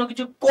নিয়ে কোনো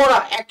কিছু করা,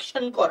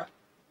 অ্যাকশন করা।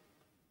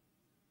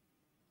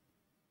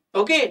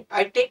 ওকে,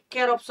 I take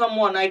care of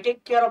someone, I take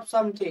care of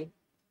something,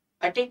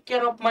 I take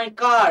care of my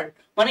কার,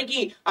 মানে কি?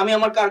 আমি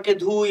আমার কারকে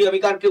ধুই, আমি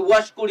কারকে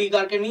ওয়াশ করি,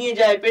 কারকে নিয়ে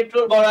যাই,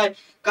 পেট্রোল ভরাই,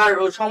 কার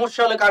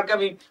সমস্যা হলে কারকে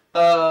আমি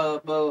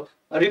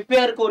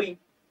রিপেয়ার করি,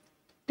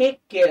 take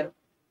care.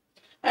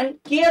 And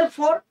care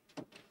for,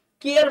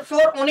 care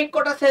for অনেক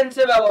কটা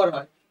সেন্সে ব্যবহার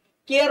হয়।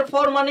 কেয়ার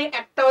ফর মানে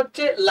একটা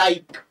হচ্ছে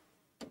like,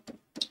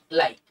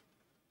 like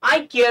eye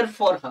care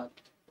for her,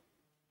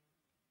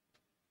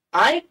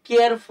 eye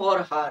care for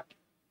her,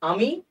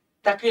 আমি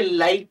তাকে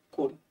লাইক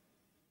করি,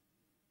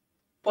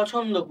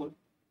 পছন্দ করি,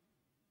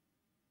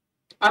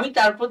 আমি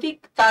তার প্রতি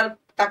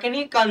তাকে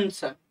নিয়ে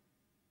কনসার্ন,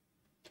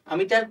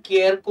 আমি তার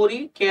কেয়ার করি,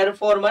 কেয়ার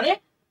ফর মানে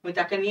আমি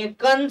তাকে নিয়ে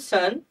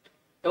কনসার্ন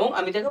এবং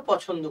আমি তাকে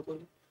পছন্দ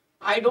করি।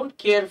 I don't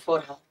care for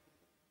her,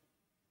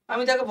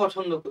 আমি তাকে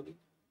পছন্দ করি,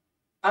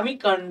 আমি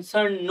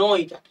কনসার্ন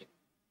নই তাকে।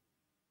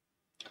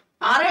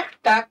 আর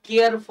একটা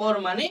কেয়ার ফর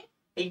মানে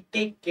এই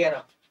take care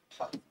of,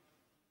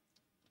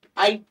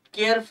 eye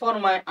care for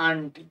my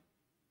aunty,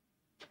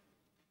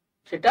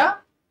 সেটা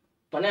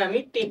মানে আমি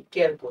টেক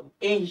কেয়ার করি,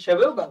 এই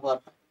হিসাবেও ব্যবহার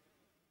হয়।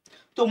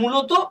 তো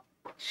মূলত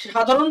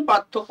সাধারণ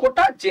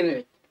পার্থক্যটা জেনে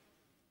রেখে,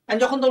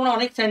 যখন তোমরা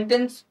অনেক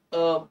সেন্টেন্স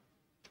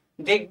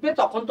দেখবে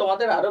তখন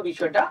তোমাদের আরো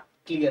বিষয়টা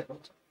ক্লিয়ার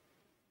হয়ে যাবে।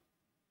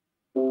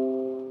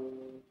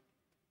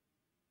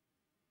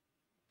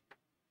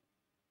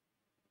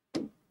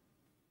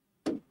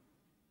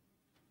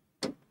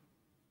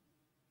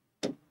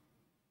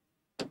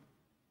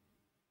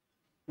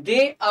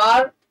 They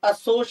are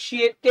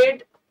associated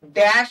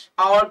dash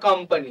our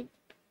company,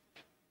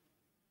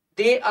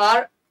 they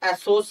are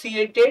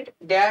associated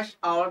dash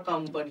our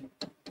company।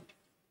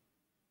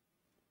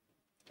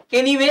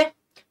 Anyway,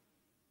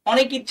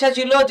 অনেক ইচ্ছা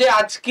ছিল যে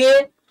আজকে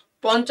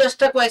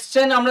 50টা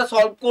কোয়েশ্চেন আমরা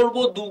সলভ করব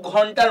 2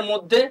 ঘন্টার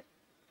মধ্যে,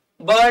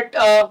 বাট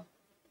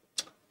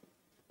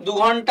 2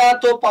 ঘন্টা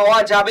তো পাওয়া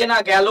যাবে না,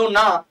 গেল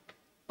না।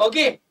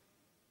 ওকে,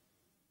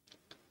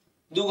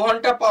 2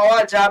 ঘন্টা পাওয়া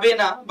যাবে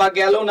না বা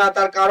গেল না,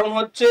 তার কারণ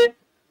হচ্ছে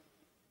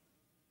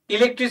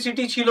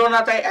ইলেকট্রিসিটি ছিল না,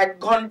 তাই 1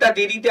 ঘন্টা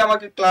দেরিতে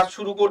আমাকে ক্লাস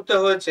শুরু করতে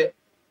হয়েছে।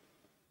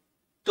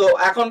 তো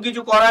এখন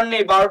কিছু করার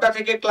নেই, 12টা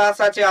থেকে ক্লাস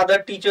আছে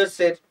আদার টিচার্স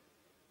এর,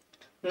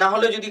 না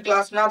হলে যদি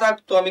ক্লাস না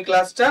থাকতো আমি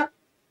ক্লাসটা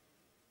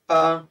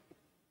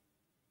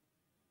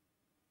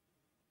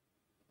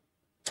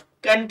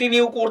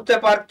কন্টিনিউ করতে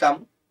পারতাম।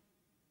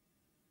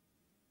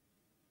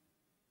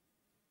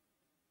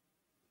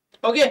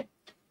 ওকে,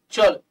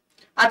 চল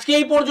আজকে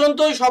এই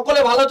পর্যন্তই, সকলে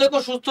ভালো থেকো,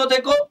 সুস্থ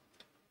থেকো,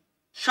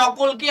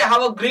 সকলকে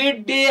have a great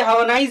day, have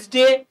a nice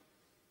day,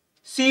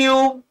 C you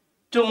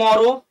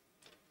tomorrow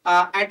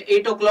at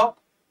 8 o'clock.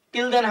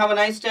 Till then have a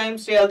nice time,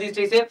 stay healthy,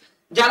 stay safe.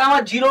 যারা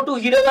আমার 0 to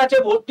hero ব্যাচে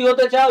ভর্তি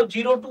হতে চাও,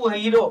 0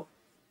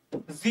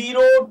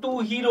 to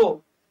hero,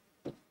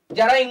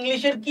 যারা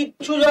ইংলিশের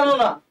কিচ্ছু জানো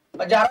না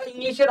বা যারা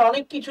ইংলিশের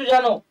অনেক কিছু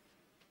জানো,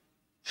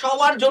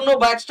 সবার জন্য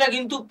ব্যাচটা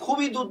কিন্তু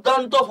খুবই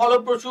দুর্দান্ত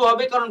ফলপ্রসূ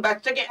হবে, কারণ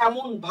ব্যাচটাকে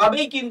এমন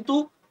ভাবেই কিন্তু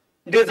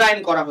ডিজাইন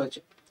করা হয়েছে।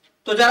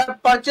 তো যারা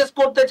পারচেজ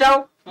করতে চাও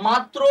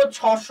মাত্র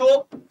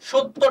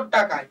 670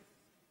 টাকায়,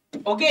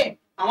 ওকে,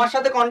 আমার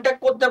সাথে কন্ট্যাক্ট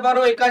করতে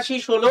পারো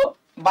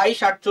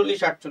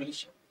 8116224848,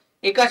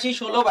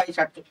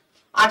 81162248।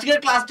 আজকের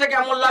ক্লাসটা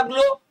কেমন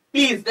লাগলো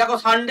প্লিজ দেখো,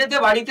 সানডেতে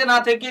বাড়িতে না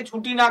থেকে,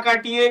 ছুটি না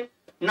কাটিয়ে,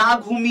 না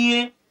ঘুমিয়ে,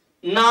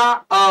 না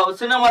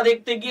সিনেমা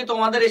দেখতে গিয়ে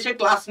তোমাদের এসে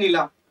ক্লাস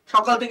নিলাম,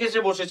 সকাল থেকে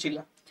এসে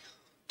বসেছিলাম।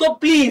 তো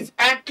প্লিজ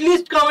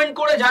অ্যাটলিস্ট কমেন্ট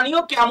করে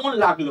জানিও কেমন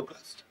লাগলো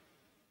ক্লাসটা,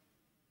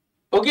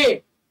 ওকে,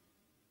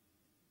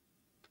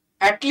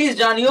 অ্যাটলিস্ট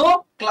জানিও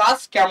ক্লাস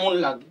কেমন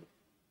লাগলো,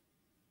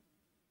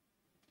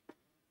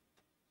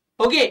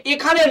 ওকে,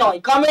 এখানে নয়,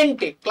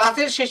 কমেন্টে,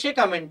 ক্লাসের শেষে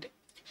কমেন্টে।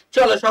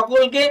 চলো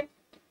সকলকে